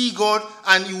will see God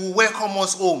and He will welcome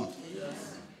us home.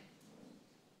 Yes.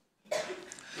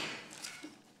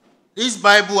 This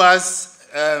Bible has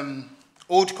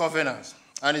Old Covenant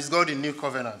and it's got the New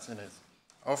Covenant in it.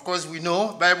 Of course, we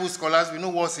know, Bible scholars, we know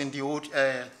what's in the Old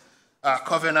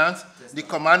Covenant, the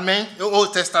commandment, the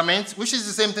Old Testament, which is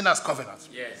the same thing as covenant.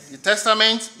 Yes. The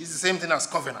Testament is the same thing as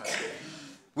covenant.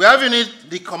 We have in it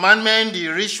the commandment, the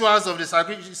rituals of the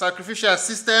sacrificial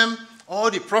system,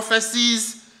 all the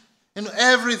prophecies,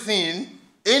 everything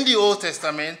in the Old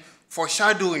Testament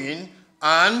foreshadowing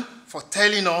and for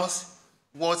telling us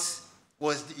what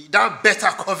was that better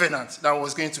covenant that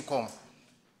was going to come.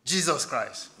 Jesus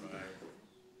Christ. Right.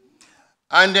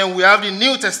 And then we have the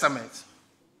New Testament.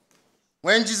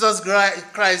 When Jesus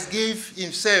Christ gave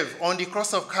himself on the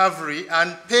cross of Calvary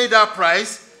and paid that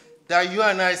price that you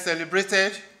and I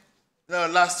celebrated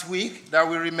last week, that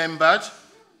we remembered,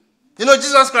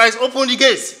 Jesus Christ opened the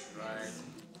gates.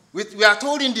 Right. We are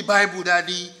told in the Bible that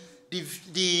the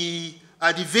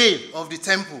veil of the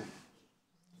temple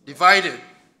divided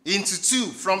into two,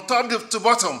 from top to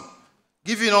bottom,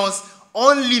 giving us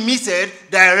unlimited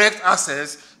direct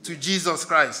access to Jesus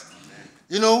Christ.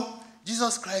 Amen.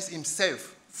 Jesus Christ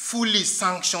himself fully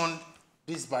sanctioned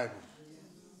this Bible.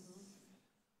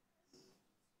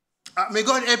 May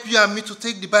God help you and me to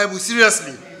take the Bible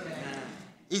seriously. Amen.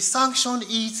 He sanctioned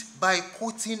it by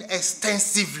quoting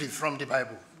extensively from the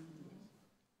Bible.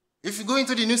 If you go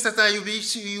into the New Testament,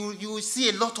 you will see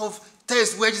a lot of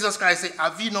texts where Jesus Christ said,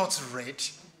 have you not read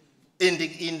in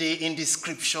the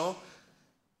scripture?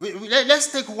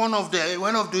 Let's take one of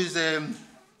those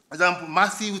examples,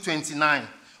 Matthew 29.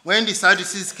 When the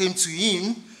Sadducees came to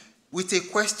him with a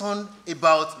question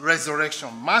about resurrection.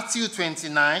 Matthew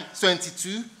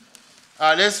 22.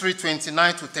 Let's read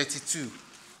 29 to 32.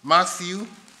 Matthew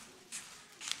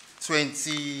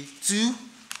 22.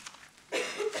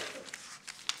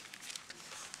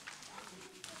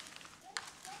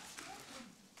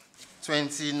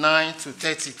 29 to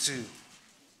 32.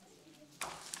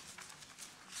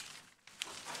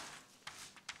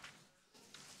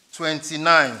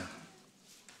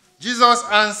 Jesus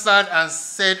answered and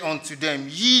said unto them,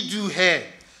 Ye do err,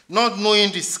 not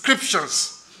knowing the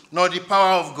scriptures, nor the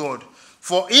power of God.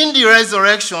 For in the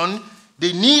resurrection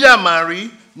they neither marry,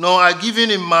 nor are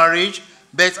given in marriage,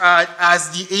 but are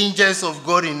as the angels of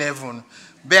God in heaven.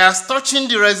 But as touching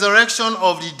the resurrection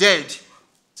of the dead,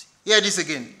 hear this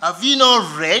again, have ye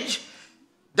not read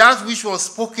that which was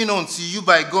spoken unto you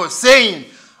by God, saying,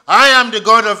 I am the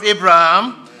God of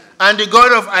Abraham, and the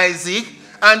God of Isaac,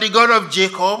 and the God of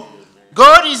Jacob?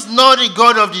 God is not the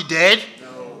God of the dead,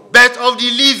 but of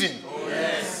the living. Oh,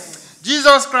 yes.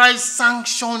 Jesus Christ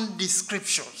sanctioned the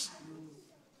scriptures.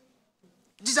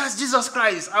 Jesus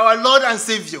Christ, our Lord and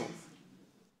Savior.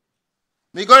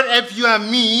 May God help you and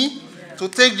me to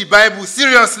take the Bible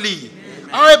seriously.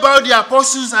 How about the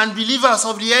apostles and believers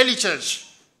of the early church?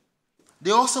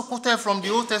 They also quoted from the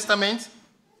Old Testament,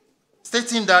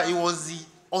 stating that it was the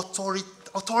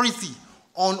authority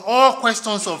on all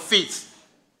questions of faith,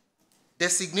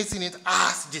 designating it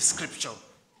as the scripture.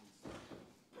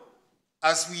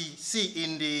 As we see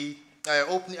in the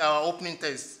our opening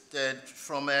text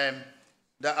from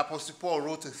the Apostle Paul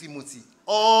wrote to Timothy,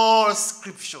 all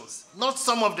scriptures, not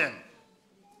some of them.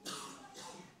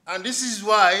 And this is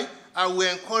why I will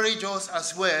encourage us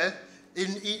as well.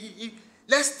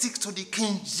 let's stick to the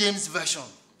King James Version.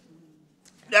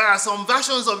 There are some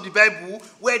versions of the Bible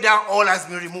where that all has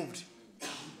been removed.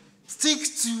 Stick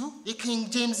to the King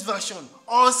James Version.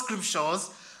 All scriptures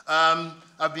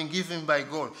have been given by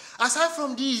God. Aside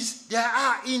from these, there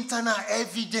are internal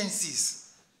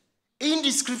evidences in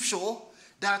the scripture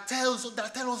that tell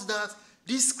us that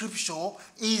this scripture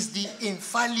is the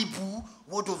infallible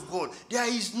word of God. There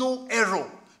is no error,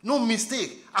 no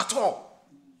mistake at all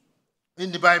in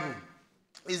the Bible.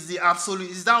 It's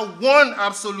that one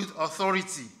absolute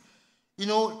authority. You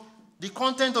know, the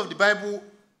content of the Bible,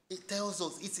 it tells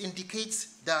us, it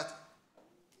indicates that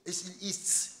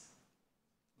it's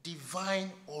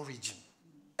divine origin.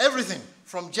 Everything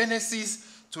from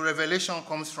Genesis to Revelation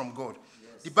comes from God.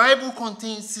 Yes. The Bible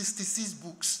contains 66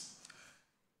 books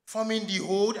forming the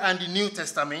Old and the New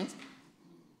Testament.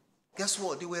 Guess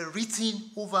what? They were written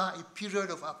over a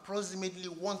period of approximately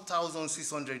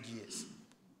 1,600 years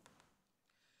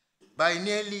by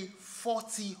nearly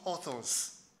 40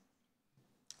 authors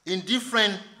in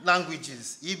different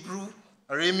languages: Hebrew,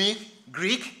 Aramaic,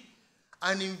 Greek,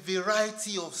 and in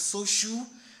variety of social,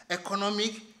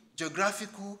 economic,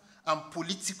 geographical, and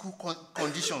political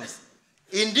conditions.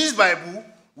 In this Bible,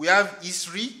 we have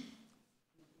history,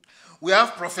 we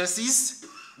have prophecies,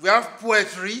 we have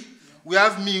poetry, we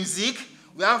have music,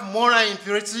 we have moral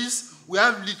imperatives, we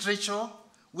have literature,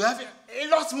 we have a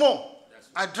lot more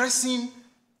addressing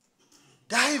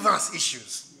diverse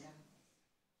issues.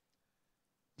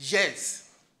 Yet,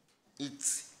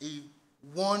 it's a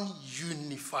one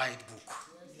unified book.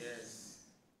 Yes.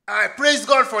 I praise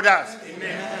God for that.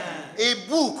 Amen. A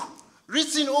book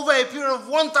written over a period of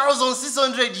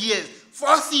 1,600 years,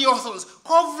 40 authors,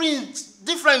 covering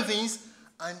different things,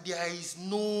 and there is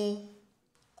no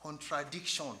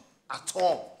contradiction at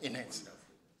all in it.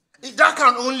 That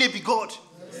can only be God.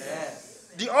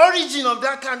 Yes. The origin of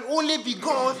that can only be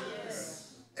God. Yes.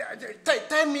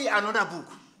 Tell me another book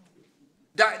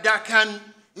that can,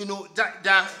 you know,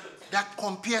 that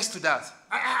compares to that.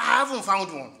 I haven't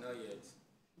found one. Not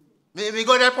yet. May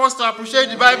God help us to appreciate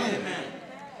the Bible. Amen.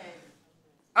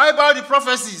 How about the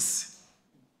prophecies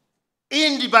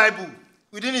in the Bible,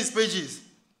 within its pages?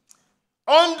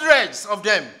 Hundreds of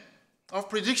them, of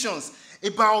predictions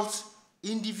about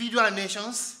individual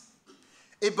nations,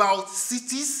 about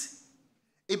cities,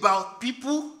 about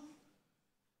people,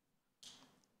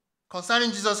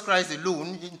 concerning Jesus Christ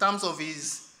alone, in terms of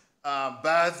his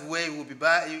birth, where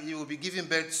he will be given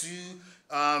birth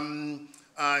to,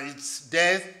 its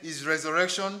death, his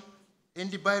resurrection. In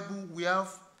the Bible, we have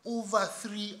over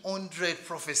 300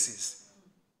 prophecies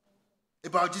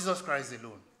about Jesus Christ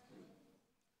alone.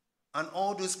 And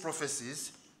all those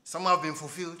prophecies, some have been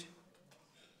fulfilled,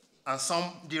 and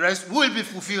the rest will be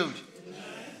fulfilled.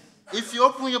 If you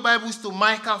open your Bibles to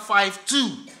Micah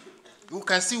 5:2, you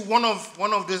can see one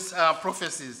of these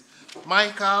prophecies.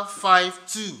 Micah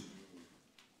 5:2.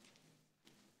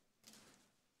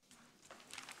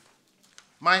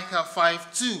 Micah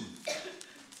 5:2.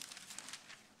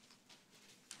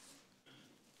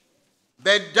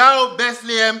 But thou,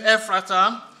 Bethlehem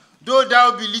Ephratah, though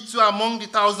thou be little among the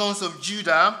thousands of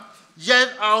Judah, yet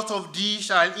out of thee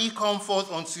shall he come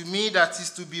forth unto me that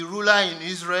is to be ruler in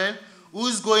Israel,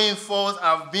 whose going forth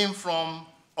have been from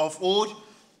of old,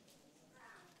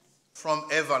 from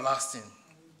everlasting.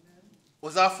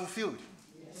 Was that fulfilled?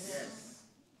 Yes.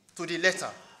 To the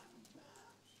letter.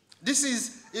 This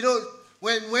is, you know,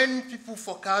 when people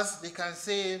forecast, they can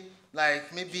say,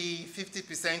 like, maybe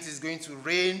 50% is going to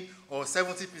rain, or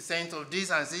 70% of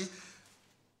this and this.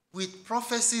 With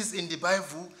prophecies in the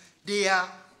Bible, they are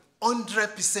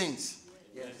 100%.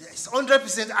 Yes. It's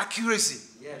 100% accuracy.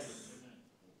 Yes.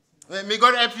 May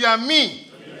God help you and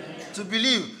me to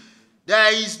believe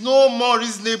there is no more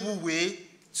reasonable way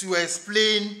to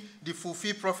explain the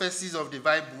fulfilled prophecies of the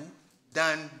Bible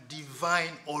than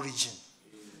divine origin.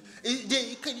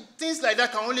 Things like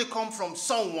that can only come from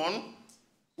someone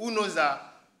who knows that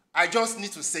I just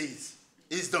need to say it.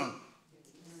 It's done.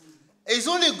 It's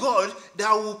only God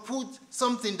that will put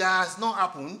something that has not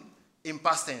happened in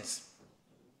past tense.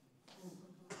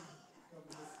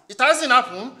 It hasn't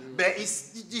happened, but it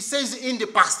says in the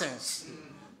past tense.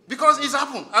 Because it's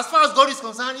happened. As far as God is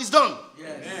concerned, it's done.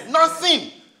 Yes.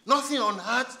 Nothing on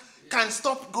earth can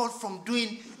stop God from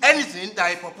doing anything that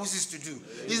he proposes to do.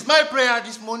 It's my prayer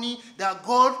this morning that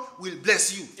God will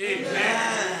bless you.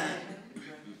 Amen.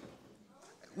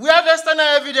 We have external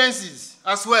evidences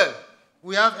as well.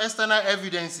 We have external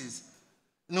evidences,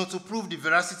 to prove the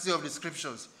veracity of the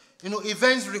scriptures.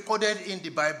 Events recorded in the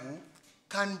Bible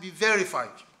can be verified.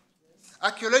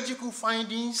 Archaeological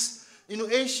findings,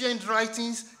 ancient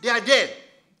writings, they are there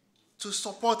to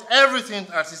support everything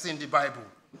that is in the Bible.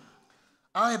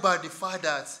 How about the fact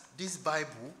that this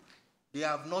Bible, they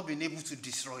have not been able to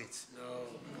destroy it? No.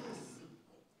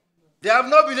 They have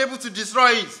not been able to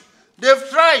destroy it. They've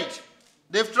tried.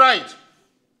 They've tried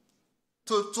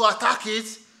to attack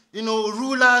it.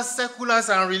 Rulers, seculars,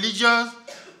 and religious,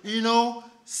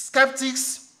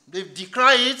 skeptics, they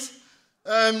decry it.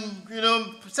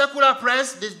 Secular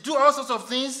press, they do all sorts of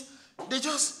things.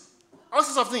 All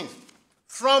sorts of things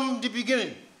from the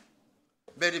beginning.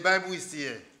 But the Bible is still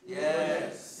here.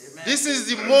 Yes. Amen. This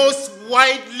is the most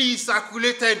widely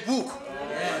circulated book.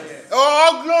 Yes.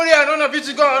 Oh, glory and honor be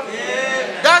to God.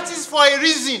 Yes. That is for a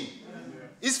reason.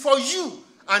 It's for you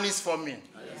and it's for me.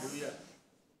 Hallelujah.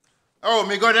 Oh,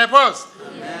 may God help us.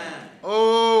 Amen.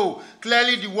 Oh,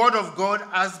 clearly the word of God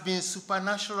has been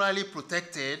supernaturally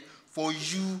protected for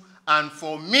you and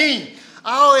for me.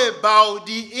 How about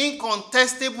the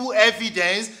incontestable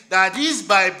evidence that this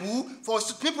Bible, for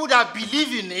people that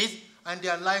believe in it, and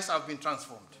their lives have been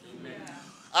transformed? Amen.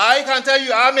 I can tell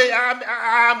you,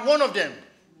 I'm one of them.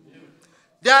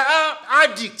 There are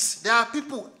addicts, there are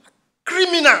people,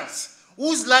 criminals,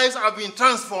 whose lives have been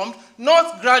transformed,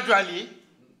 not gradually,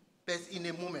 but in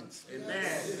a moment.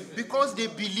 Amen. Because they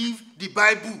believe the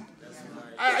Bible.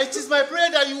 It is my prayer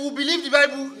that you will believe the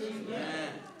Bible. Amen.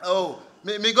 Oh,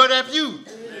 may God help you.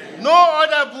 Amen. No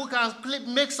other book can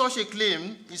make such a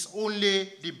claim. It's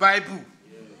only the Bible.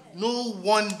 No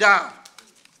wonder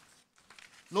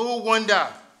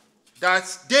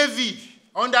that David,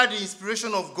 under the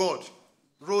inspiration of God,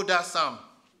 wrote that psalm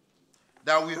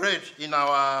that we read in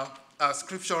our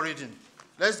scripture reading.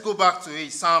 Let's go back to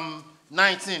it. Psalm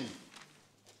 19.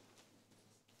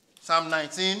 Psalm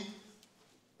 19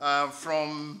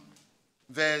 from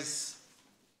verse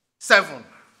 7.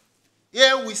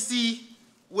 Here we see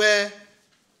where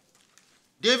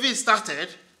David started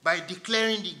by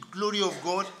declaring the glory of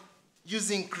God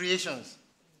using creations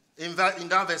in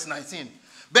that verse 19.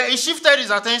 But he shifted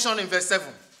his attention in verse 7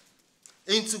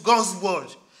 into God's word,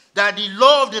 that the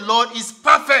law of the Lord is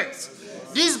perfect.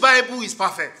 Yes. This Bible is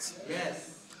perfect.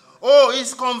 Yes. Oh,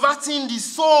 it's converting the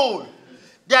soul.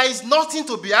 There is nothing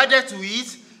to be added to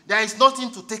it. There is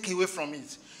nothing to take away from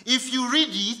it. If you read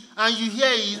it and you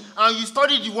hear it and you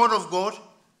study the word of God,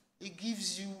 it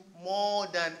gives you more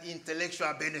than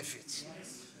intellectual benefits.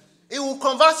 Yes. It will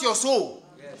convert your soul.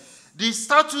 Yes. The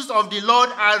statutes of the Lord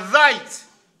are right,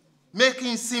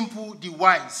 making simple the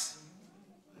wise.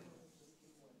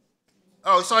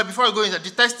 Oh, sorry, before I go into that,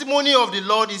 the testimony of the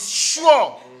Lord is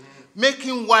sure,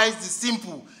 making wise the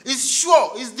simple. It's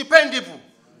sure, it's dependable,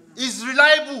 it's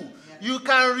reliable. You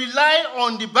can rely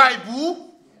on the Bible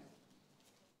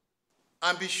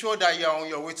and be sure that you are on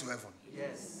your way to heaven.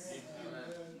 Yes.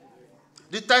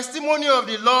 The testimony of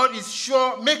the Lord is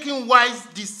sure, making wise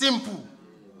the simple.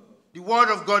 The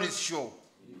word of God is sure.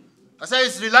 I said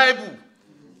it's reliable.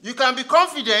 You can be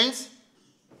confident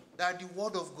that the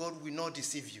word of God will not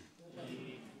deceive you.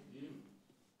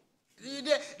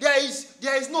 There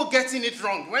is no getting it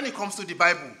wrong when it comes to the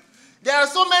Bible. There are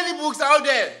so many books out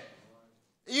there.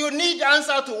 You need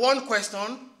answer to one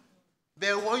question,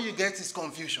 but what you get is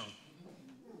confusion.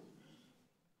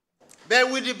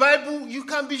 But with the Bible, you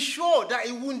can be sure that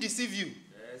it won't deceive you.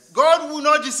 Yes. God will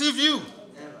not deceive you.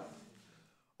 Never.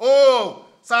 Oh,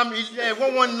 Psalm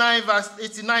 119 verse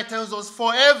 89 tells us,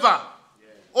 forever, yes.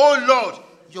 Oh Lord,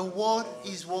 your word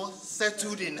is what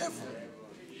settled in heaven.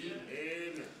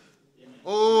 Amen.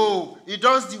 Oh, it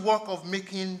does the work of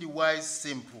making the wise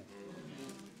simple.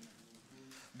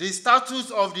 The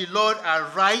statutes of the Lord are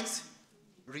right,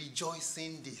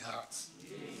 rejoicing the heart.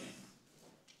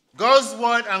 God's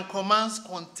word and commands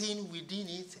contain within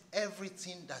it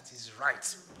everything that is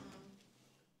right.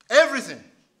 Everything.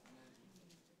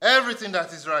 Everything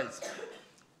that is right.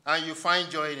 And you find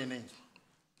joy in it.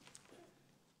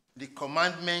 The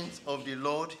commandment of the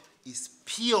Lord is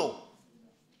pure,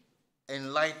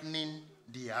 enlightening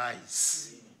the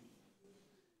eyes.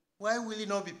 Why will it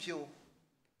not be pure?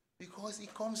 Because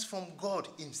it comes from God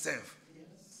himself.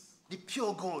 Yes. The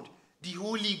pure God, the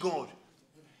holy God.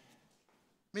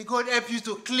 May God help you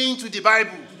to cling to the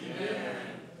Bible. Amen.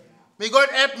 May God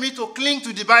help me to cling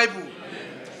to the Bible.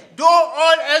 Amen. Though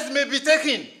all else may be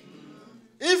taken,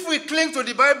 if we cling to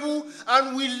the Bible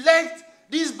and we let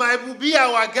this Bible be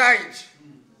our guide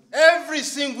every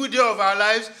single day of our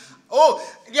lives,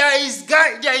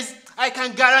 I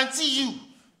can guarantee you,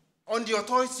 on the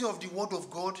authority of the word of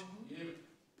God,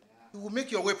 it will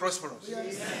make your way prosperous.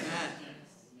 Yes. Amen.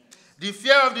 The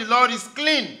fear of the Lord is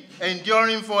clean,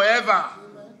 enduring forever. Amen.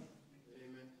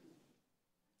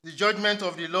 The judgment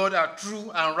of the Lord are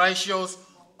true and righteous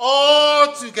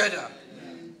altogether.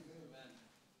 Amen.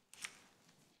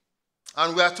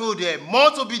 And we are told there,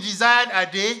 more to be desired are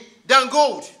they than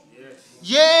gold.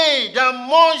 Yea, than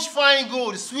much fine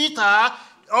gold, sweeter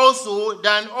also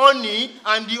than honey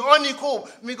and the honeycomb.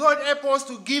 May God help us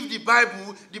to give the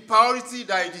Bible the priority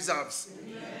that it deserves.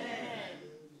 Amen.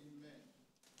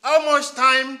 How much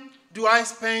time do I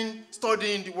spend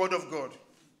studying the Word of God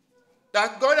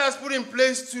that God has put in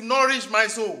place to nourish my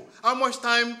soul? How much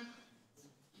time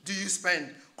do you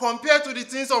spend compared to the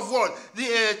things of what? The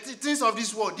things of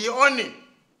this world, the honey,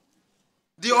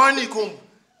 the honeycomb,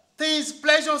 things,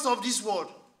 pleasures of this world.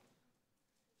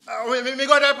 May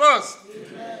God help us.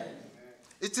 Amen.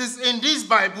 It is in this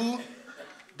Bible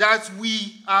that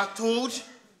we are told,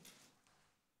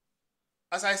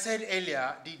 as I said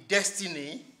earlier, the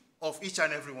destiny of each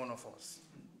and every one of us.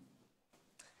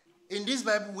 In this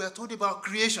Bible, we are told about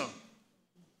creation.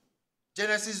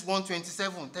 Genesis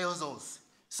 1:27 tells us,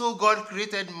 so God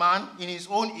created man in his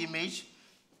own image.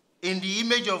 In the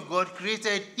image of God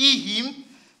created he him,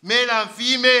 male and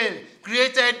female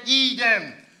created he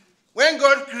them. When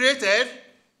God created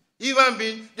human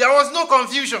being, there was no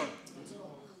confusion.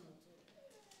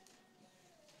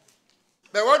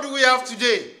 But what do we have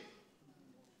today?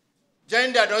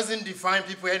 Gender doesn't define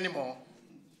people anymore.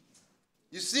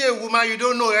 You see a woman, you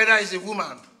don't know whether it's a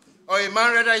woman, or a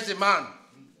man, whether it's a man.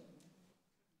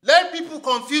 Let people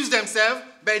confuse themselves,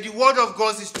 but the word of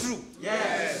God is true.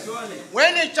 Yes, surely.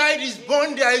 When a child is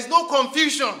born, there is no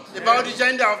confusion about the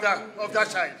gender of that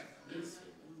child.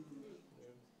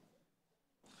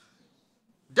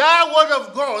 That word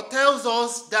of God tells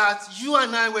us that you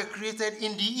and I were created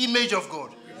in the image of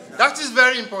God. That is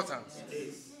very important.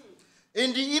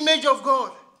 In the image of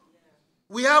God,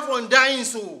 we have undying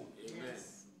soul.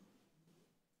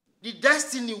 The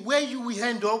destiny, where you will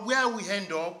end up, where we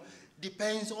end up,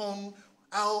 depends on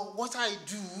what I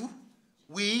do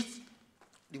with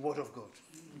the word of God.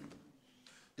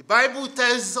 The Bible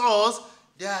tells us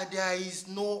that there is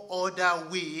no other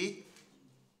way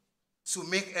to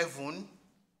make heaven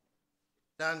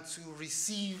than to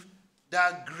receive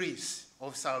that grace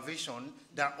of salvation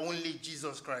that only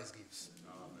Jesus Christ gives.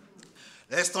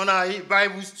 Let's turn our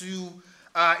Bibles to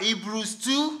Hebrews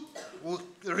 2. We'll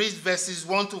read verses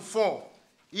 1 to 4.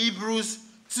 Hebrews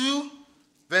 2,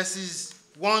 verses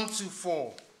 1 to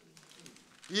 4.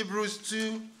 Hebrews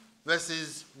 2,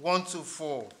 verses 1 to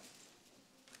 4.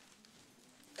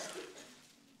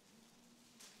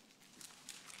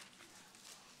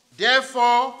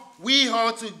 Therefore, we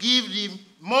ought to give the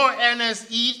more earnest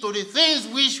heed to the things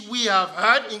which we have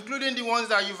heard, including the ones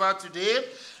that you've heard today,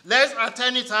 lest at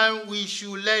any time we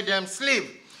should let them slip.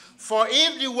 For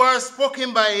if the word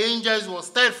spoken by angels was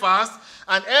steadfast,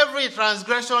 and every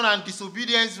transgression and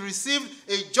disobedience received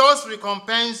a just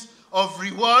recompense of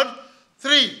reward,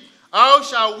 3. How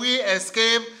shall we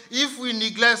escape if we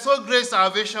neglect so great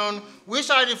salvation, which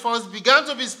at the first began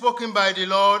to be spoken by the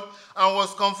Lord, and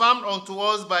was confirmed unto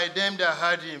us by them that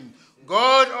heard him?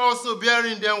 God also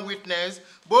bearing them witness,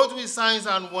 both with signs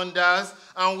and wonders,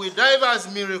 and with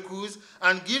divers miracles,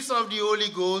 and gifts of the Holy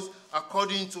Ghost,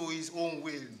 according to his own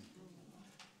will.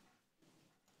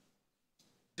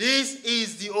 This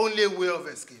is the only way of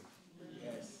escape.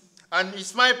 Yes. And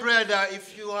it's my prayer that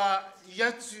if you are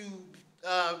yet to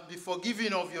be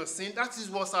forgiven of your sin, that is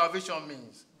what salvation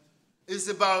means. It's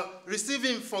about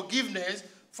receiving forgiveness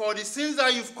for the sins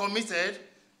that you've committed.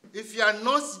 If you are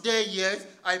not there yet,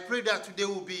 I pray that today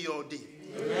will be your day.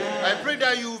 Amen. I pray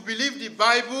that you will believe the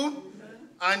Bible,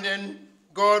 and then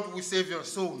God will save your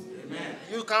soul. Amen.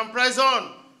 You can press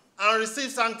on and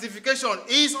receive sanctification.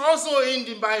 It is also in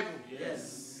the Bible.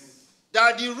 Yes.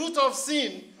 That the root of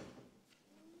sin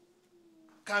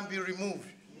can be removed.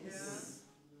 Yes.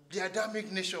 The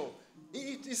Adamic nature.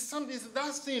 It is something,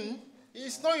 that sin,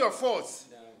 it's not your fault.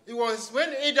 It was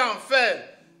when Adam fell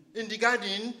in the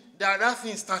garden that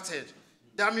thing started.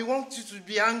 That may want you to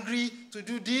be angry, to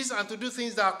do this, and to do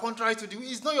things that are contrary to the will.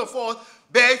 It's not your fault,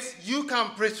 but you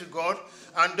can pray to God,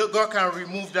 and God can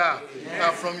remove that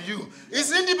from you.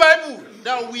 It's in the Bible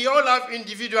that we all have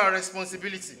individual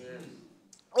responsibility.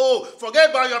 Oh, forget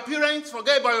about your parents,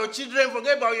 forget about your children,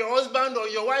 forget about your husband or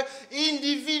your wife.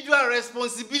 Individual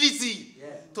responsibility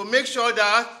to make sure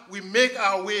that we make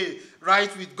our way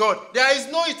right with God. There is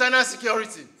no eternal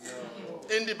security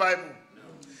in the Bible.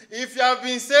 If you have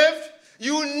been saved,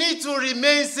 you need to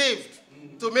remain saved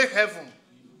to make heaven.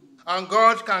 And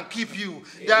God can keep you.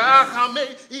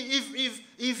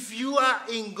 If you are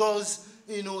in God's,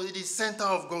 the center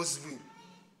of God's will,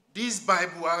 this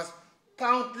Bible has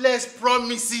countless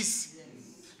promises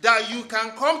that you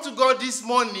can come to God this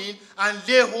morning and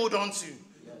lay hold on to.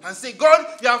 And say, God,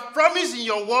 you have promised in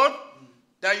your word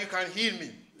that you can heal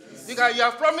me. You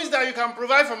have promised that you can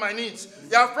provide for my needs.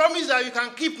 You have promised that you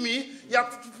can keep me. You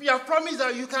have promised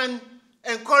that you can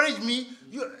encourage me.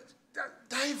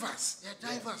 Diverse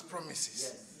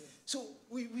promises. So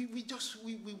we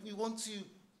want to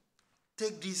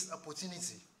take this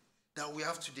opportunity that we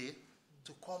have today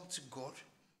to come to God,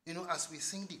 as we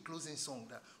sing the closing song,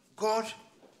 that God,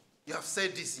 you have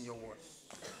said this in your word.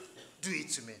 Do it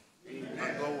to me. Amen.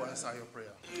 And God will answer your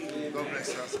prayer. Amen. God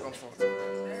bless you as you come forth.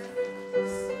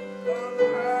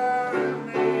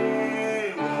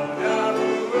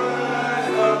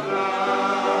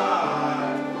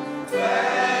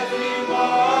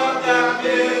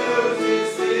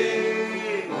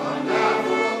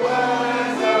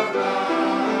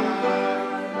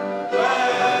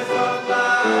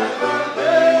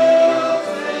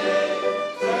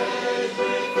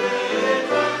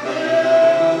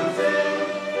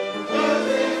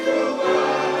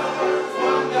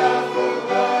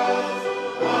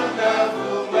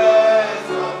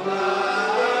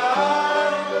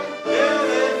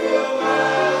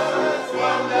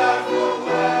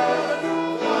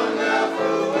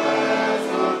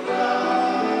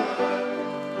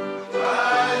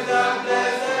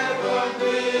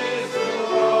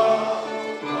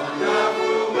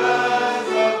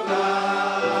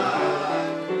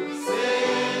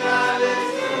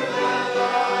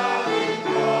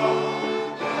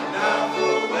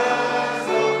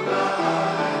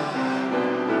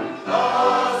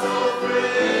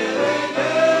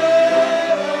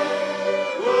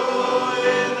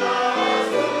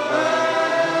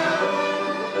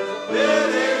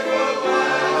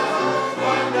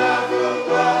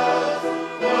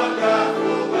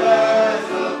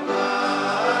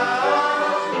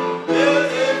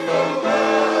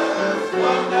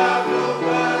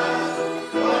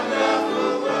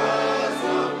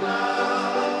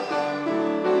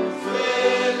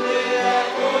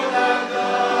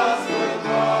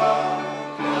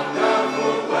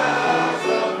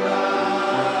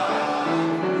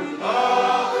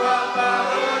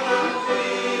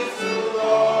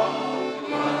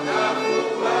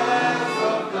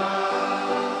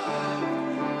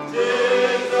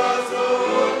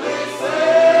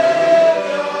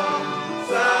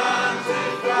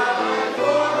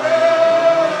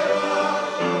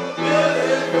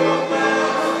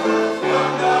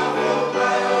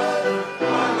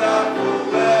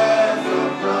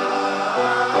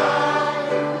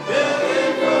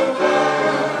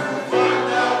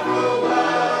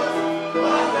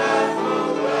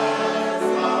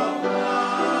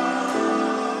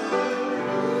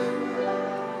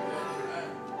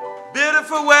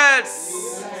 Beautiful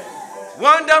words,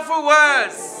 wonderful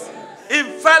words,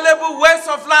 infallible words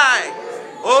of life.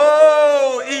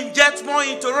 Oh, inject more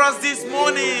into us this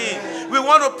morning. We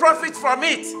want to profit from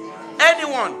it.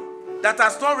 Anyone that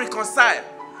has not reconciled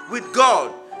with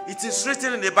God, it is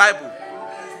written in the Bible,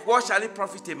 what shall it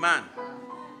profit a man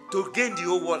to gain the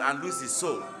whole world and lose his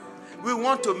soul? We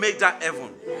want to make that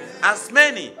heaven. As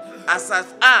many as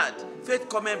have heard, faith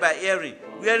coming by hearing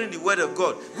the word of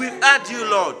God. We've heard you,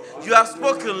 Lord. You have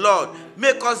spoken, Lord.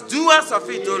 Make us doers of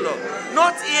it, O Lord.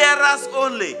 Not hearers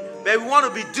only, but we want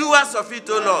to be doers of it,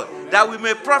 O Lord, that we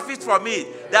may profit from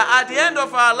it. That at the end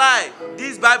of our life,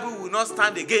 this Bible will not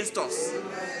stand against us.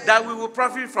 That we will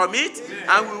profit from it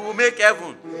and we will make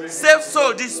heaven. Save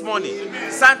soul this morning.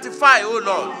 Sanctify, O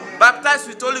Lord. Baptize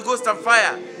with Holy Ghost and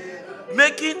fire.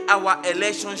 Making our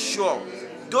election sure.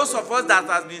 Those of us that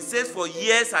have been saved for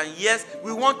years and years,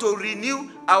 we want to renew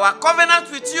our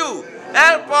covenant with you.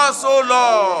 Help us, O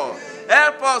Lord.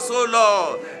 Help us, O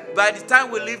Lord. By the time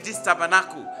we leave this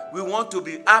tabernacle, we want to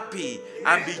be happy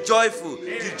and be joyful.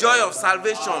 The joy of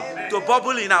salvation to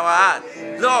bubble in our heart.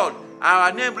 Lord,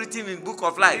 our name written in the book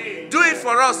of life. Do it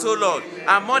for us, O Lord,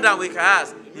 and more than we can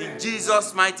ask. In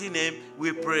Jesus' mighty name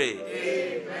we pray.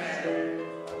 Amen.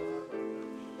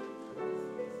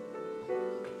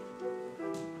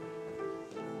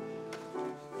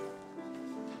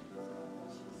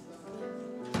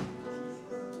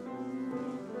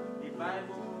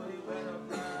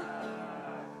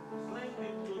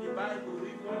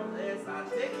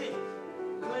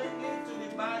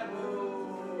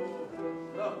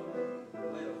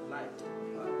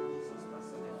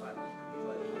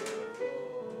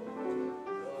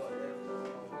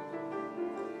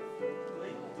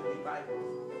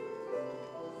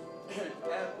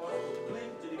 Help us to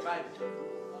cling to the Bible.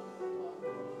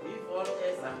 If all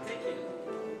else are taken,